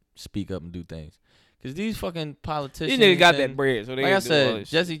speak up and do things. Cause these fucking politicians, these niggas got and, that bread, so they like I can do all said, this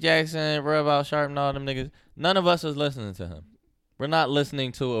shit. Jesse Jackson, Rev Al Sharp, and all them niggas. None of us is listening to him. We're not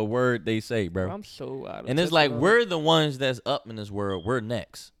listening to a word they say, bro. I'm so out of And it's touch like with all we're the ones that's up in this world. We're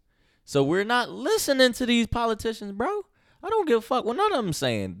next. So we're not listening to these politicians, bro. I don't give a fuck what none of them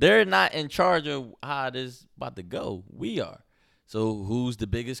saying. They're not in charge of how this about to go. We are. So who's the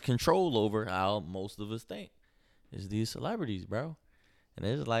biggest control over how most of us think? It's these celebrities, bro. And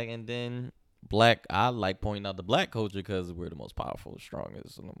it's like, and then I like pointing out the black culture because we're the most powerful,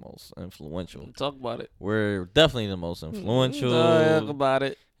 strongest, and the most influential. that. Talk about it. We're definitely the most influential. Talk about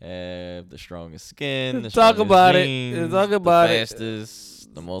it. Have the strongest skin, the Talk strongest about it. genes, Talk about the it.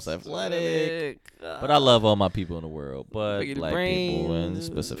 fastest, the most athletic. But I love all my people in the world, but Biggie black people and brains.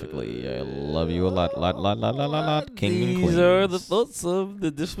 specifically, I love you a lot, king and queens. These are the thoughts of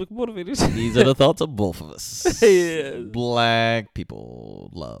the District Motivators. These are the thoughts of both of us. Yeah. Black people,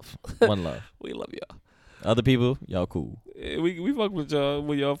 love, one love. We love y'all. Other people, y'all cool. We fuck with y'all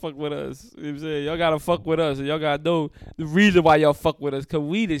when y'all fuck with us. You know what I'm saying? Y'all gotta fuck with us, and y'all gotta know the reason why y'all fuck with us, cause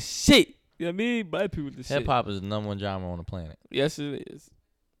we the shit. You know what I mean? Black people the shit. Hip hop is the number one genre on the planet. Yes, it is.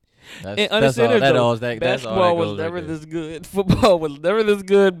 That's And all. understand this, That's though. all that Basketball was goes never right there. this good. Football was never this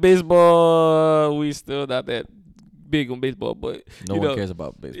good. Baseball, we still not that big on baseball, but No you one know, cares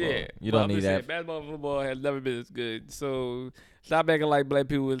about baseball. yeah, You but don't I'm need just saying, that. basketball and football has never been as good. So stop acting like black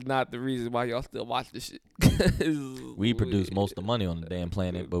people is not the reason why y'all still watch this shit. We produce most of the money on the damn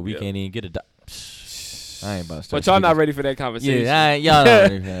planet, but we Yeah. can't even get it. I ain't about to start. But y'all not speaking- ready for that conversation. Yeah, y'all not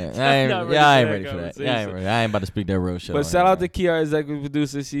ready for that. Y'all not Y'all ready ain't for ready that for that. Y'all ain't conversation. ready. I ain't about to speak that real shit. But on shout here, out to man. Kiara, executive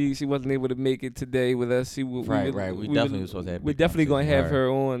producer. She wasn't able to make it today with us. Right. We definitely was supposed to have a We're big definitely gonna conversation have with her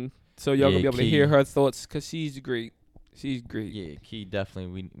on, so y'all Yeah, gonna be able to Key. hear her thoughts, cause she's great. She's great. Yeah, Key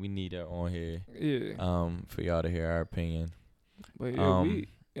definitely. We need her on here. Yeah. For y'all to hear our opinion. But yeah,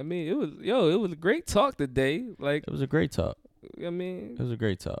 I mean, it was a great talk today. Like, It was a great talk. I mean, It was a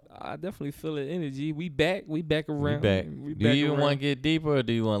great talk. I definitely feel the energy. We back We around. back. We Do back you around. want to get deeper, or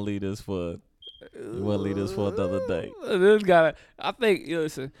do you want to lead us for? You want to lead us for another day? This gotta. I think.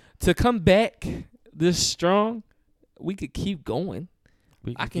 Listen, to come back this strong, we could keep going.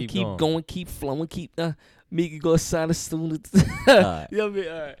 We I can keep going, keep flowing, keep. Me can go sign a student. Alright. You know what I mean?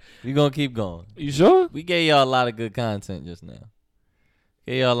 All right. We gonna keep going. You sure? We gave y'all a lot of good content just now.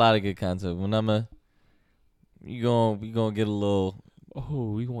 Gave y'all a lot of good content. When we gonna get a little.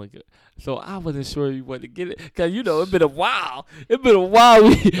 Oh, we want to get. So I wasn't sure you wanted to get it, cause you know it's been a while. It's been a while.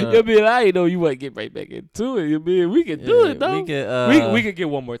 I didn't know you want to get right back into it. You mean we can do it though. We could. We could get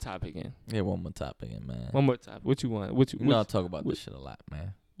one more topic in. Get one more topic in, man. One more topic. What you want? What you? You know I talk about this shit a lot,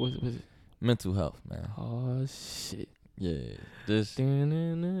 man. What's it? Mental health, man. Oh shit. Yeah, this. And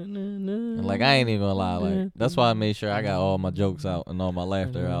And like I ain't even gonna lie, like that's why I made sure I got all my jokes out and all my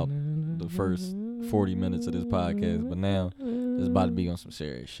laughter out the first 40 minutes of this podcast. But now it's about to be on some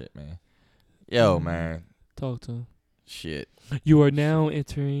serious shit, man. Yo, man, Talk to him. shit. You are now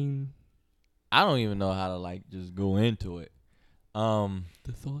entering I don't even know how to like just go into it. the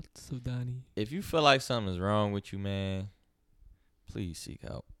thoughts of Donnie. If you feel like something is wrong with you, man, please seek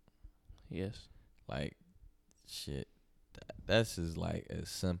help. Yes. Like, shit. That's just like as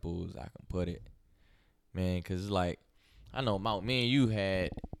simple as I can put it, man. Cause it's like I know me and you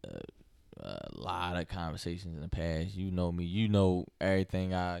had a lot of conversations in the past. You know me. You know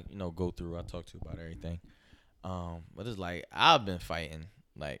everything I go through. I talk to you about everything. But it's like I've been fighting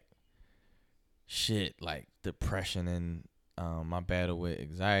like shit, like depression and my battle with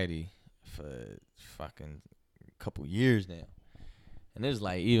anxiety for fucking couple years now. And it's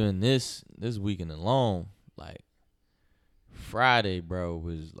like even this weekend alone, like Friday, bro,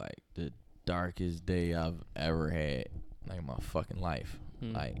 was like the darkest day I've ever had, like in my fucking life.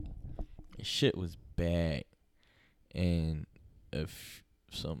 Like the shit was bad, and if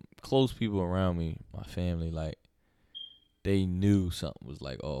some close people around me, my family, like they knew something was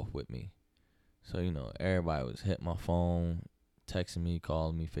like off with me. So everybody was hitting my phone, texting me,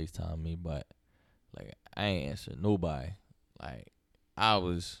 calling me, FaceTime me, but like I ain't answered nobody. Like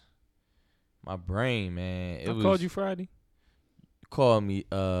my brain, man. I called you Friday. Called me.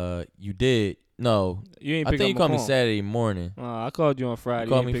 You did. No, You ain't I pick think up you my called me phone. Saturday morning. I called you on Friday. You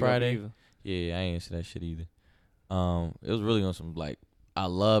called ain't me pick up Friday? either. Yeah, I ain't answer that shit either. It was really on some like I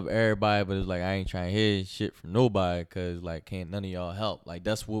love everybody, but it's like I ain't trying to hear shit from nobody because like can't none of y'all help. Like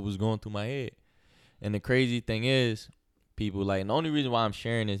that's what was going through my head. And the crazy thing is, people like, and the only reason why I'm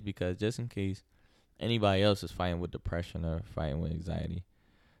sharing this because just in case anybody else is fighting with depression or fighting with anxiety,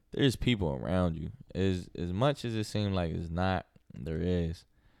 there's people around you. As much as it seems like it's not, there is.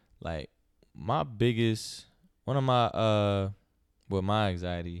 Like my biggest, one of my with my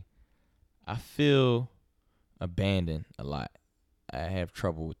anxiety, I feel abandoned a lot. I have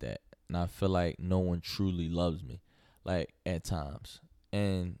trouble with that, and I feel like no one truly loves me, like at times.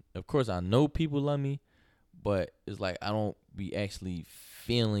 And of course, I know people love me, but it's like I don't be actually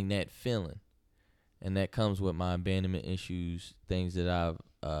feeling that feeling, and that comes with my abandonment issues, things that I've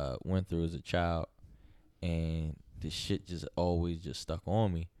went through as a child, and this shit just always just stuck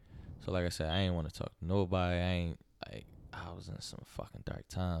on me. So like I said, I ain't want to talk to nobody. I was in some fucking dark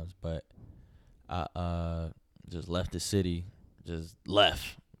times, but I just left the city, just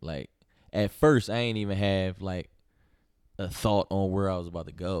left. Like at first, I ain't even have like a thought on where I was about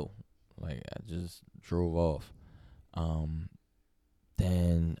to go. Like I just drove off.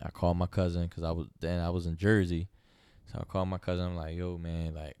 Then I called my cousin because I was in Jersey, so I called my cousin. I'm like, yo,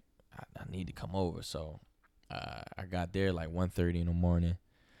 man, like I need to come over. So I got there like 1:30 in the morning.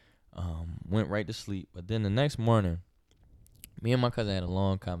 Went right to sleep, but then the next morning, me and my cousin had a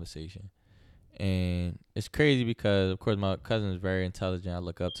long conversation, and it's crazy because of course my cousin is very intelligent. I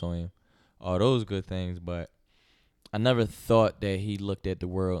look up to him, all those good things, but I never thought that he looked at the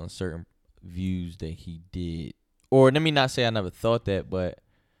world in certain views that he did. Or let me not say I never thought that, but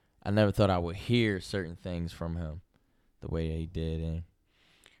I never thought I would hear certain things from him the way that he did. And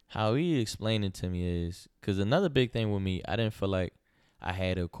how he explained it to me is, because another big thing with me, I didn't feel like I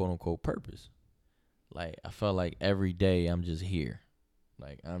had a quote-unquote purpose. Like, I felt like every day I'm just here.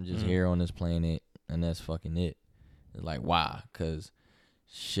 Like, I'm just here on this planet, and that's fucking it. It's like, why? Because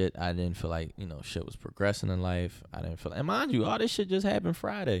shit, I didn't feel like, shit was progressing in life. I didn't feel, and mind you, all this shit just happened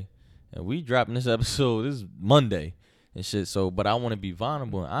Friday. And we dropping this episode, this is Monday and shit. So, but I want to be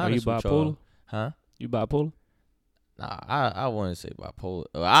vulnerable and honest with y'all. Bipolar? Huh? You bipolar? Nah, I wouldn't say bipolar.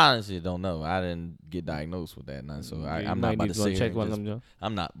 I honestly don't know. I didn't get diagnosed with that, none. So I'm not about to say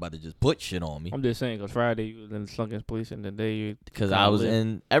I'm not about to just put shit on me. I'm just saying because Friday you was in the Slunkin Police and the day you. Because I was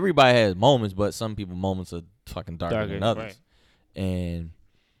in. Everybody has moments, but some people moments are fucking darker than others. Right. And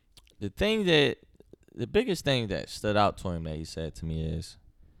the biggest thing that stood out to him that he said to me is,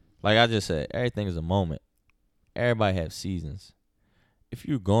 like I just said, everything is a moment. Everybody has seasons. If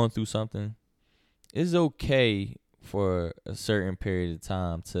you're going through something, it's okay for a certain period of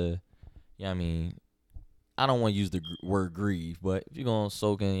time to, I don't want to use the word grieve, but if you're going to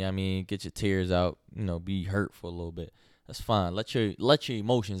soak in, get your tears out, be hurt for a little bit, that's fine. Let your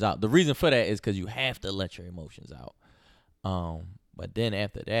emotions out. The reason for that is because you have to let your emotions out. But then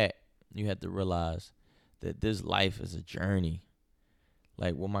after that, you have to realize that this life is a journey.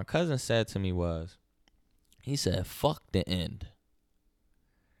 Like what my cousin said to me was, he said, fuck the end.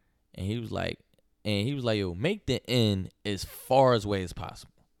 And he was like, yo, make the end as far away as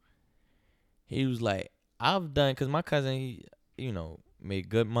possible. He was like, I've done, because my cousin, he, made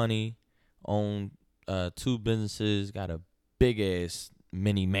good money, owned 2 businesses, got a big ass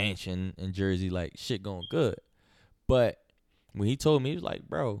mini mansion in Jersey, like shit going good. But when he told me, he was like,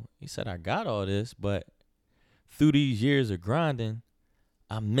 bro, he said, I got all this, but through these years of grinding,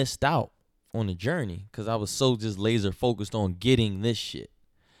 I missed out on the journey because I was so just laser focused on getting this shit.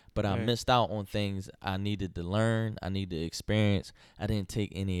 But I missed out on things I needed to learn, I needed to experience. I didn't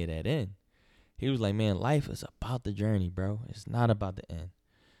take any of that in. He was like, man, life is about the journey, bro. It's not about the end.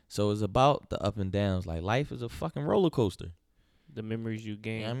 So it's about the up and downs. Like life is a fucking roller coaster. The memories you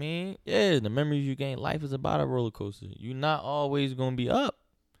gain. The memories you gain. Life is about a roller coaster. You're not always going to be up.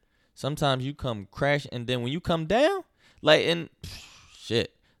 Sometimes you come crash, and then when you come down,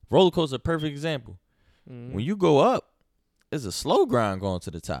 shit, roller coaster, perfect example. When you go up, it's a slow grind going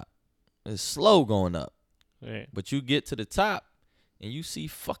to the top. It's slow going up. Right. But you get to the top and you see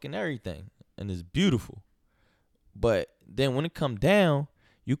fucking everything. And it's beautiful. But then when it come down,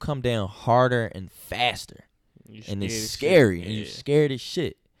 you come down harder and faster. And it's scary. And you scared as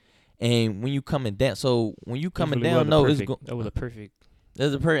shit. And when you coming down, so when you coming down, no, it's that was a perfect.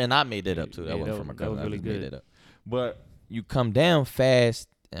 There's a and I made that up too. That Yeah, wasn't that from my was cousin. really I just made good. that up. But you come down fast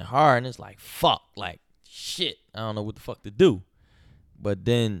and hard, and it's like fuck, like shit. I don't know what the fuck to do. But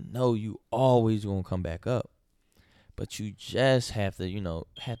then no, you always gonna come back up. But you just have to,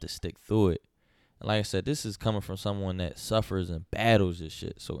 have to stick through it. And like I said, this is coming from someone that suffers and battles this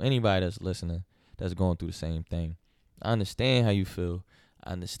shit. So anybody that's listening, that's going through the same thing, I understand how you feel.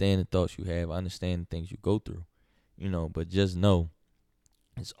 I understand the thoughts you have. I understand the things you go through. But just know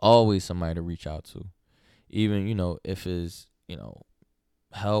it's always somebody to reach out to. Even, if it's,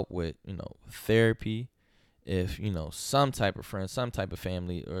 help with, therapy, if, some type of friend, some type of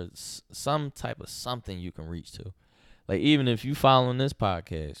family, or some type of something you can reach to. Like, even if you following this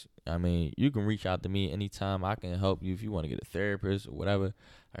podcast, I mean, you can reach out to me anytime. I can help you if you want to get a therapist or whatever.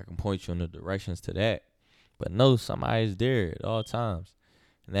 I can point you in the directions to that. But know somebody's there at all times.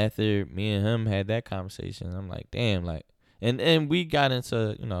 And after me and him had that conversation, I'm like, damn, like, and we got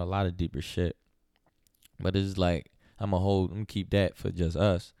into, a lot of deeper shit. But it's like, I'm gonna keep that for just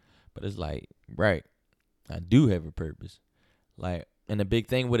us. But it's like, right, I do have a purpose. Like, and the big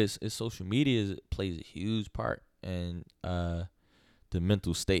thing with it is social media plays a huge part in the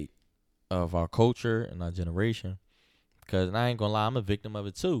mental state of our culture and our generation. Because I ain't gonna lie, I'm a victim of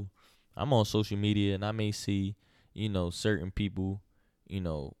it too. I'm on social media and I may see, certain people,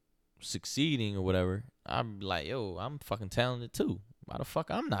 succeeding or whatever. I'm like, yo, I'm fucking talented too. Why the fuck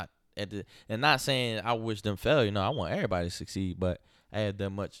I'm not at the, and not saying I wish them failure. No, I want everybody to succeed, but I had that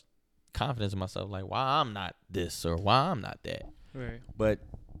much confidence in myself, like why I'm not this or why I'm not that. Right. But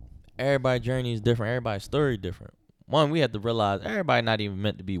everybody's journey is different. Everybody's story different. One, we have to realize everybody not even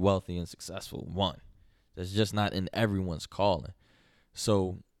meant to be wealthy and successful. One, that's just not in everyone's calling.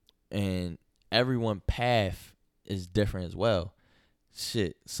 So, and everyone's path is different as well.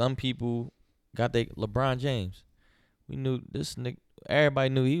 Shit, some people got their LeBron James. We knew this nigga. Everybody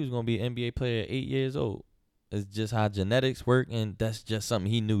knew he was gonna be an NBA player at 8 years old. It's just how genetics work, and that's just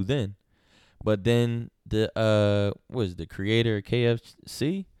something he knew then. But then the creator of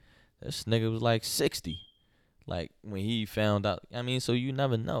KFC? This nigga was like 60. Like when he found out. I mean, so you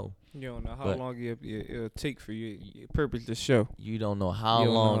never know. You don't know how long it'll take for your purpose to show. You don't know how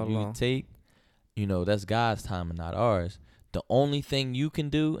long you take. That's God's time and not ours. The only thing you can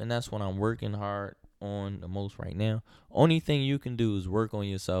do, and that's what I'm working hard on the most right now, only thing you can do is work on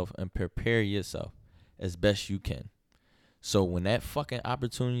yourself and prepare yourself as best you can. So when that fucking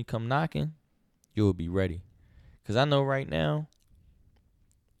opportunity come knocking, you'll be ready. Because I know right now,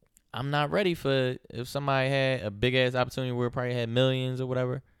 I'm not ready for, if somebody had a big-ass opportunity where it probably had millions or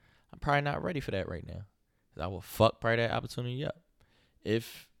whatever, I'm probably not ready for that right now. Because I will fuck probably that opportunity up.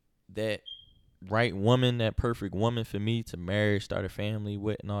 If that right woman, that perfect woman for me to marry, start a family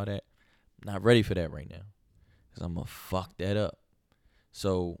with and all that, I'm not ready for that right now. Because I'm going to fuck that up.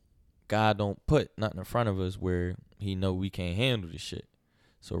 So God don't put nothing in front of us where he know we can't handle this shit.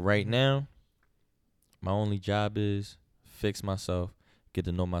 So right now, my only job is fix myself, get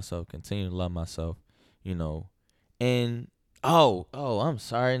to know myself, continue to love myself, And I'm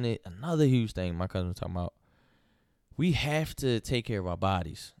sorry. And another huge thing my cousin was talking about, we have to take care of our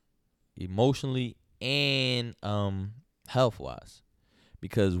bodies, emotionally and health-wise.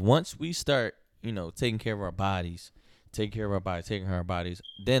 Because once we start, taking care of our bodies, taking care of our bodies,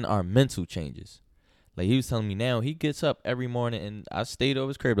 then our mental changes. Like he was telling me now, he gets up every morning, and I stayed over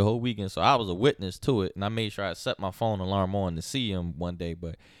his crib the whole weekend, so I was a witness to it, and I made sure I set my phone alarm on to see him one day.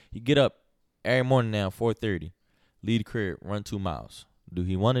 But he get up every morning now, 4:30, leave the crib, run 2 miles. Do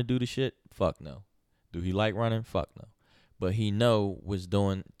he want to do the shit? Fuck no. Do he like running? Fuck no. But he know what's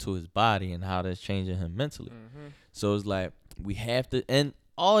doing to his body and how that's changing him mentally. Mm-hmm. So it's like we have to, and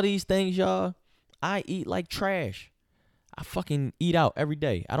all these things, y'all, I eat like trash. I fucking eat out every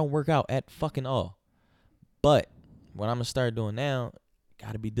day. I don't work out at fucking all. But what I'm going to start doing now,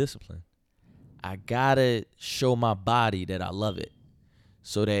 got to be disciplined. I got to show my body that I love it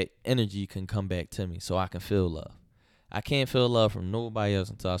so that energy can come back to me so I can feel love. I can't feel love from nobody else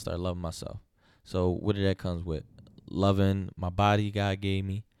until I start loving myself. So what did that comes with? Loving my body God gave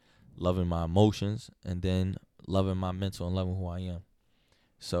me, loving my emotions, and then loving my mental and loving who I am.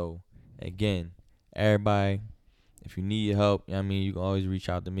 So, again, everybody, if you need help, you can always reach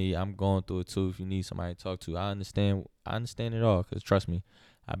out to me. I'm going through it too. If you need somebody to talk to, I understand it all. Because trust me,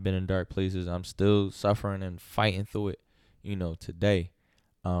 I've been in dark places. I'm still suffering and fighting through it, today.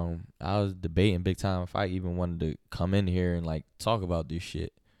 I was debating big time if I even wanted to come in here and like talk about this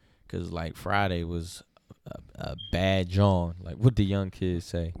shit, cause like Friday was a bad John, like what the young kids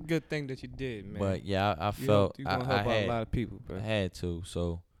say. Good thing that you did, man. But yeah, I you felt you gonna I help out had a lot of people, bro. I had to.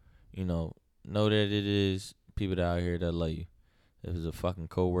 So, know that it is people out here that love you. If it's a fucking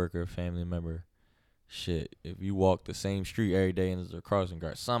coworker, family member, shit. If you walk the same street every day and there's a crossing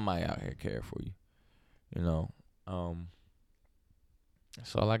guard, somebody out here care for you.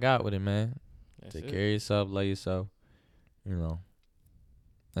 That's all I got with it, man. Take care of yourself, love yourself.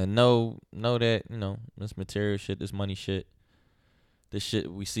 And know that this material shit, this money shit, this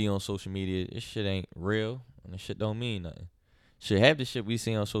shit we see on social media, this shit ain't real, and this shit don't mean nothing. Shit, half the shit we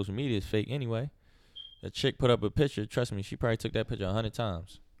see on social media is fake anyway. A chick put up a picture, trust me, she probably took that picture 100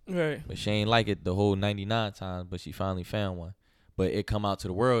 times. Right. But she ain't like it the whole 99 times, but she finally found one. But it come out to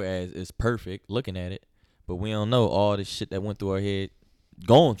the world as it's perfect, looking at it. But we don't know all the shit that went through her head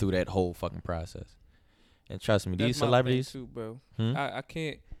going through that whole fucking process. And trust me, these celebrities too, bro. Hmm? I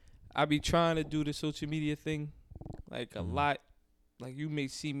can't. I be trying to do the social media thing, like a Mhm. lot. Like you may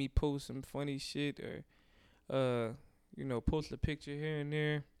see me post some funny shit or, post a picture here and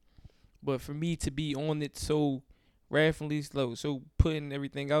there. But for me to be on it so rationally slow, so putting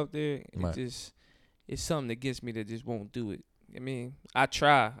everything out there, Right. it's something that gets me that just won't do it. I mean, I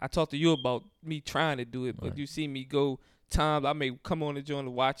try. I talked to you about me trying to do it, but Right. you see me go times. I may come on the joint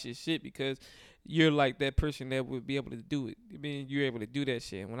to watch your shit because you're like that person that would be able to do it. I mean, you're able to do that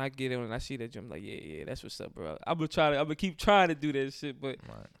shit. When I get on and I see that jump, I'm like, yeah, that's what's up, bro. I'm gonna keep trying to do that shit, but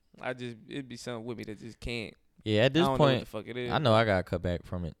Right. it'd be something with me that just can't. Yeah, at this I don't know what point, the fuck it is. I know I gotta cut back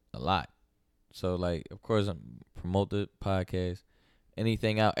from it a lot. So like, of course, I'm promote the podcast.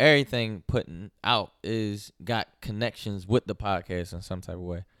 Anything out, everything putting out is got connections with the podcast in some type of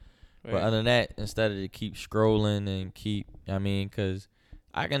way. Right. But other than that, instead of to keep scrolling and because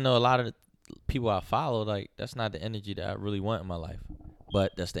I can know a lot of the people I follow, like that's not the energy that I really want in my life.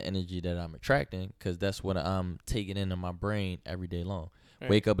 But that's the energy that I'm attracting because that's what I'm taking into my brain every day long. Right.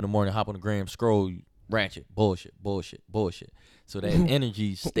 Wake up in the morning, hop on the gram, scroll, ratchet, bullshit. So that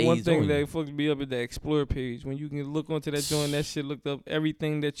energy stays One thing on that you. fucks me up is the explore page. When you can look onto that joint, that shit looked up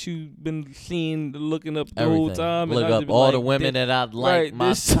everything that you've been seeing, looking up the whole Everything. time. Look and I up just be all like, the women that I like, right, my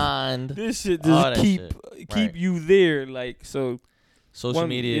this- kind. This shit all just that keep shit. keep Right. you there. Like so. Social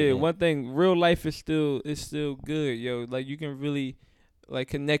media. Yeah. and- One thing, real life is still good, yo. Like you can really like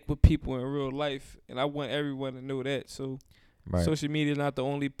connect with people in real life, and I want everyone to know that. So right. social media is not the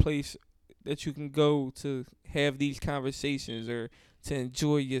only place that you can go to have these conversations or to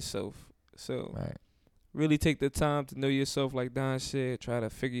enjoy yourself. So Right. really take the time to know yourself, like Don said. Try to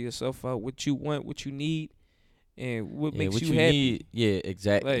figure yourself out, what you want, what you need, and what makes what you happy. need. Yeah,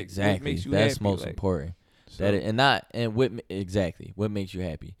 exactly. Like, what Exactly. makes you That's happy, most like, important. So, That and not and what exactly what makes you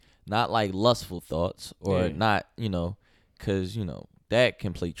happy. Not like lustful thoughts or Yeah. not, because that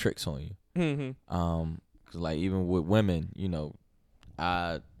can play tricks on you. mm-hmm. Cause like even with women,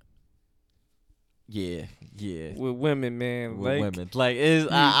 I yeah With women, man, with like women like is you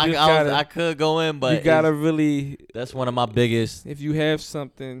I just gotta- I could go in, but you gotta really, that's one of my biggest. if you have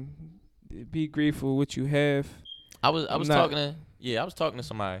something, be grateful what you have. I was I'm not- talking to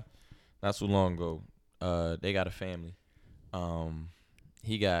somebody not so long ago. They got a family.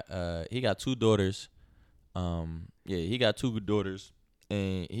 He got two daughters. He got two daughters,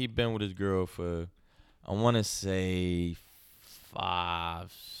 and he been with his girl for I want to say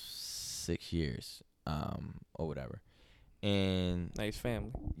 5-6 years, or whatever. And Nice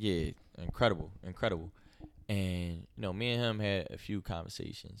family. yeah, incredible. And me and him had a few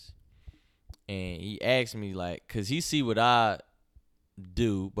conversations, and he asked me like, cause he see what I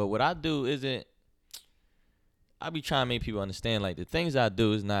do, but what I do isn't. I be trying to make people understand like the things I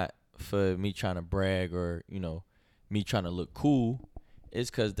do is not for me trying to brag or me trying to look cool.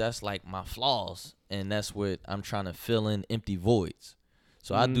 It's cause that's like my flaws, and that's what I'm trying to fill in empty voids.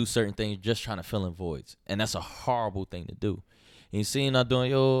 So I do certain things just trying to fill in voids, and that's a horrible thing to do. And you see, I'm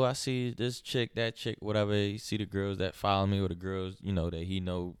doing, I see this chick, that chick, whatever. You see the girls that follow me or the girls, that he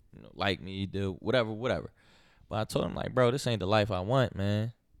know like me, do whatever. But I told him like, bro, this ain't the life I want,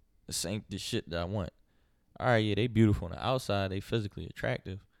 man. This ain't the shit that I want. All right, yeah, they beautiful on the outside, they physically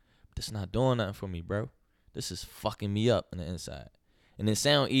attractive, but this not doing nothing for me, bro. This is fucking me up on the inside. And it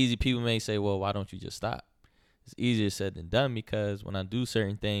sound easy. People may say, well, why don't you just stop? It's easier said than done because when I do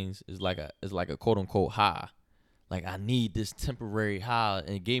certain things, it's like a quote unquote high. Like I need this temporary high,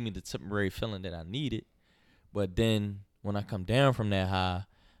 and it gave me the temporary feeling that I needed. But then when I come down from that high,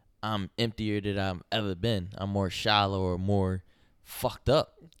 I'm emptier than I've ever been. I'm more shallow or more fucked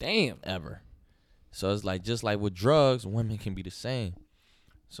up. Damn. Ever. So it's like just like with drugs, women can be the same.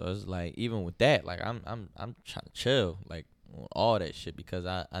 So it's like even with that, like I'm trying to chill, like on all that shit because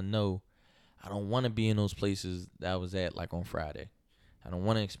I know I don't want to be in those places that I was at like on Friday. I don't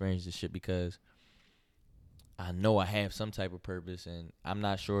want to experience this shit because I know I have some type of purpose, and I'm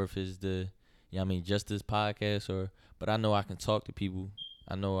not sure if it's the, you know what I mean, just this podcast but I know I can talk to people.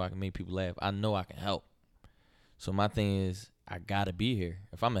 I know I can make people laugh. I know I can help. So my thing is, I gotta be here.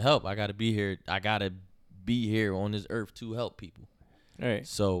 If I'm gonna help, I gotta be here. I gotta be here on this earth to help people. Right.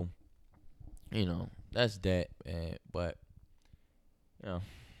 So, that's that, man. But,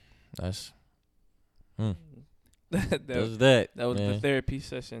 that's that was that. That was man. the therapy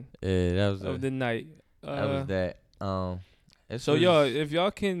session Yeah, that was of the night. that was that. So y'all, if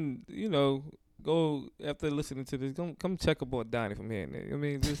y'all can, go after listening to this, come check up on Donnie from here. I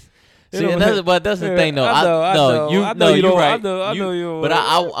mean, just. See, that's the thing, though. I know you right. I know you. But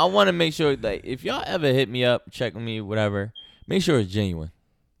I want to make sure that if y'all ever hit me up, check with me, whatever, make sure it's genuine.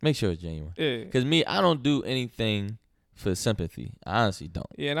 Make sure it's genuine. Yeah. Cause I don't do anything for sympathy. I honestly don't.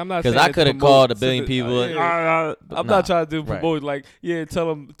 Yeah, and I'm not. Because I could have called a billion people. I'm not trying to do promote like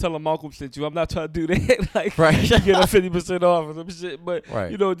tell them Malcolm sent you. I'm not trying to do that. Like right. You get a 50% off or some shit. But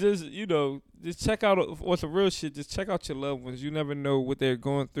right. just check out on some real shit. Just check out your loved ones. You never know what they're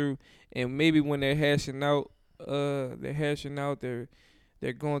going through, and maybe when they're hashing out, they're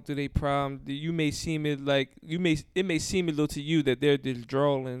going through their problem. You may seem it may seem a little to you that they're just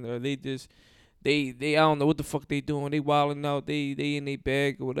drawling or they just. They I don't know what the fuck they doing. They wilding out. They in their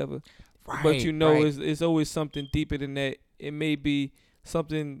bag or whatever. Right, but right. it's always something deeper than that. It may be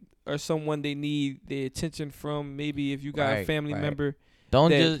something or someone they need their attention from. Maybe if you got a family member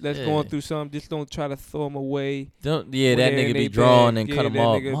that's going through something, just don't try to throw them away. That nigga be drawn and cut them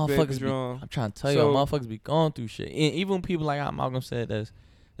off. Motherfuckers I'm trying to tell y'all, motherfuckers be going through shit. And even people like how Malcolm said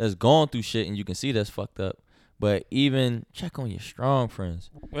that's going through shit and you can see that's fucked up. But even check on your strong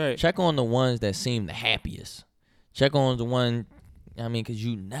friends. Right. Check on the ones that seem the happiest. Check on the one, because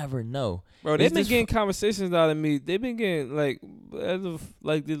you never know. Bro, they've been getting conversations out of me. They've been getting, as of,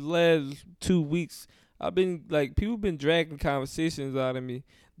 the last 2 weeks, people been dragging conversations out of me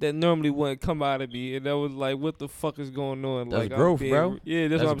that normally wouldn't come out of me. And that was like, what the fuck is going on? That's growth, bro. Yeah,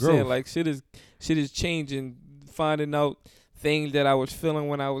 that's what I'm saying. Like, shit is changing, finding out things that I was feeling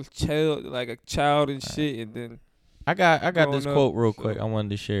when I was a child and shit, and then I got this quote real quick I wanted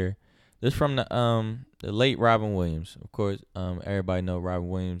to share. This from the late Robin Williams. Of course, everybody know Robin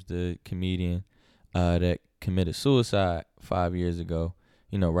Williams, the comedian that committed suicide 5 years ago.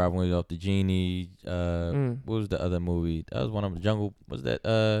 Robin Williams off the Genie. What was the other movie? That was one of the Jungle. Was that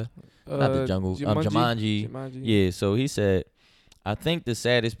not the Jungle? Jumanji. Yeah. So he said, "I think the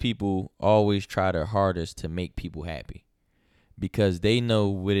saddest people always try their hardest to make people happy." Because they know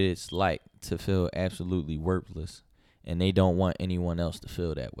what it's like to feel absolutely worthless, and they don't want anyone else to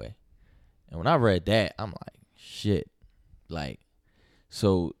feel that way. And when I read that, I'm like, shit.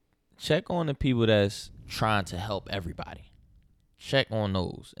 So check on the people that's trying to help everybody. Check on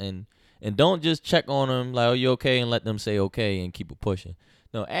those. And don't just check on them like, oh, you okay? And let them say okay and keep it pushing.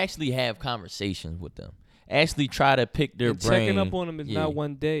 No, actually have conversations with them. Actually try to pick their brain. Checking up on them is not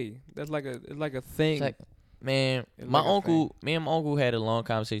one day. That's like a thing. Man, me and my uncle had a long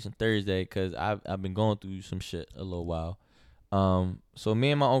conversation Thursday because I've been going through some shit a little while. So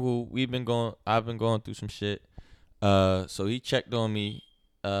me and my uncle, I've been going through some shit. So he checked on me.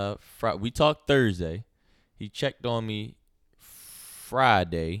 We talked Thursday. He checked on me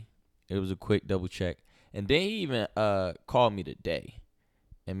Friday. It was a quick double check, and then he even called me today.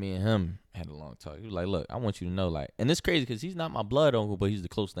 And me and him had a long talk. He was like, "Look, I want you to know, and it's crazy because he's not my blood uncle, but he's the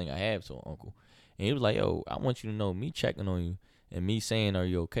closest thing I have to an uncle." And he was like, "Yo, I want you to know, me checking on you and me saying, are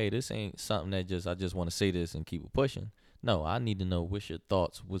you okay? This ain't something that I just want to say this and keep it pushing. No, I need to know what's your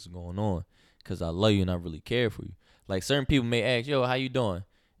thoughts, what's going on, because I love you and I really care for you. Like certain people may ask, yo, how you doing?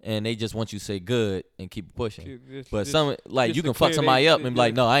 And they just want you to say good and keep it pushing. But some you can fuck somebody up and be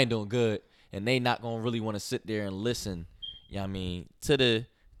like, no, I ain't doing good, and they not gonna really want to sit there and listen. You know what I mean,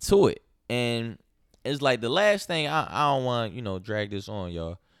 to it. And it's like the last thing I don't want drag this on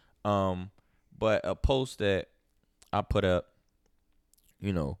y'all. But a post that I put up,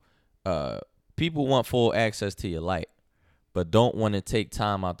 people want full access to your light, but don't want to take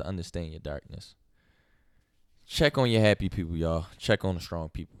time out to understand your darkness. Check on your happy people, y'all. Check on the strong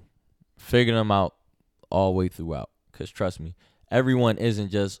people. Figure them out all the way throughout. Because trust me, everyone isn't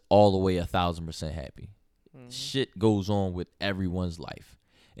just all the way 1,000% happy. Mm-hmm. Shit goes on with everyone's life.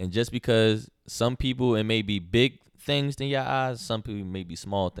 And just because some people, it may be big things in your eyes, some people may be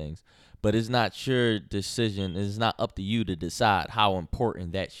small things. But it's not your decision. It's not up to you to decide how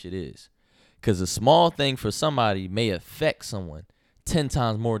important that shit is. Because a small thing for somebody may affect someone 10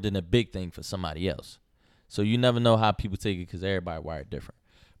 times more than a big thing for somebody else. So you never know how people take it because everybody wired different.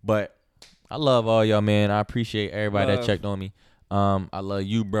 But I love all y'all, man. I appreciate everybody that checked on me. I love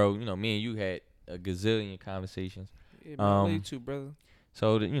you, bro. You know, me and you had a gazillion conversations. Yeah, man, I love you too, brother.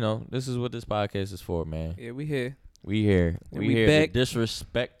 So, you know, this is what this podcast is for, man. Yeah, we here. We here. And We we here back. to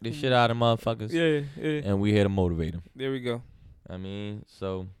disrespect the shit out of motherfuckers. Yeah. And we here to motivate them. There we go. I mean,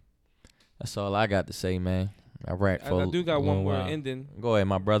 so that's all I got to say, man. I rap for I do got one more while. ending. Go ahead,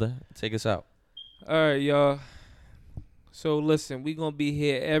 my brother. Take us out. All right, y'all. So listen, we gonna be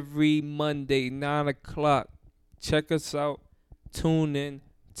here every Monday, 9 o'clock. Check us out. Tune in.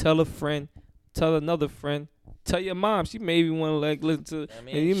 Tell a friend. Tell another friend. Tell your mom. She maybe want to like listen to. I and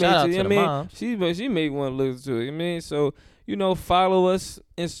mean, you shout out may, to the moms. She may want to listen to it. I mean, so you know, follow us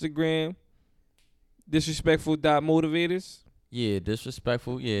Instagram. Disrespectful.motivators. Yeah,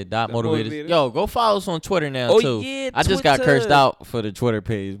 disrespectful. Yeah, Dot motivators. motivators. Yo, go follow us on Twitter now, Oh too. yeah, I just got Twitter. cursed out for the Twitter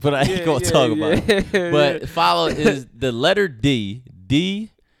page, but I ain't going to talk about it. But follow is the letter D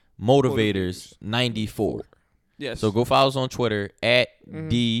Motivators 94. Yes. So go follow us on Twitter at Mhm.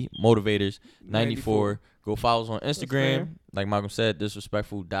 D Motivators 94. 94. Go follow us on Instagram. Instagram. Like Malcolm said,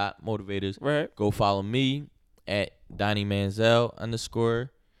 disrespectful.motivators. Right. Go follow me at Donnie Manziel _.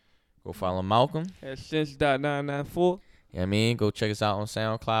 Go follow Malcolm. At since.994. You know what I mean? Go check us out on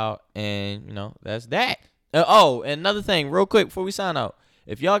SoundCloud. And, you know, that's that. And another thing, real quick before we sign out.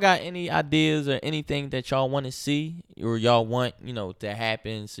 If y'all got any ideas or anything that y'all want to see or y'all want, you know, to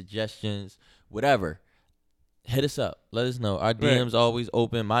happen, suggestions, whatever, hit us up. Let us know. Our DM's always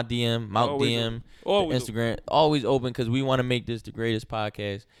open. My DM, Mount Always DM, Always Instagram, always open because we want to make this the greatest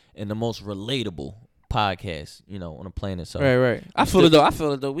podcast and the most relatable podcast, you know, on the planet. So Right. I feel it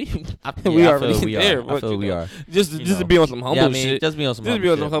though. We we already feel we there, are. I but feel you we know, are. just You to know. be on some humble Yeah, I mean, shit. just be on some Just humble be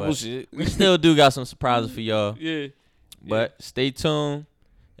on shit. some humble but shit. we still do got some surprises for y'all. Yeah. But stay tuned.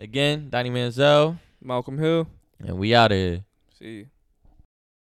 Again, Donnie Manziel, Malcolm Hill. and we out of here. See you.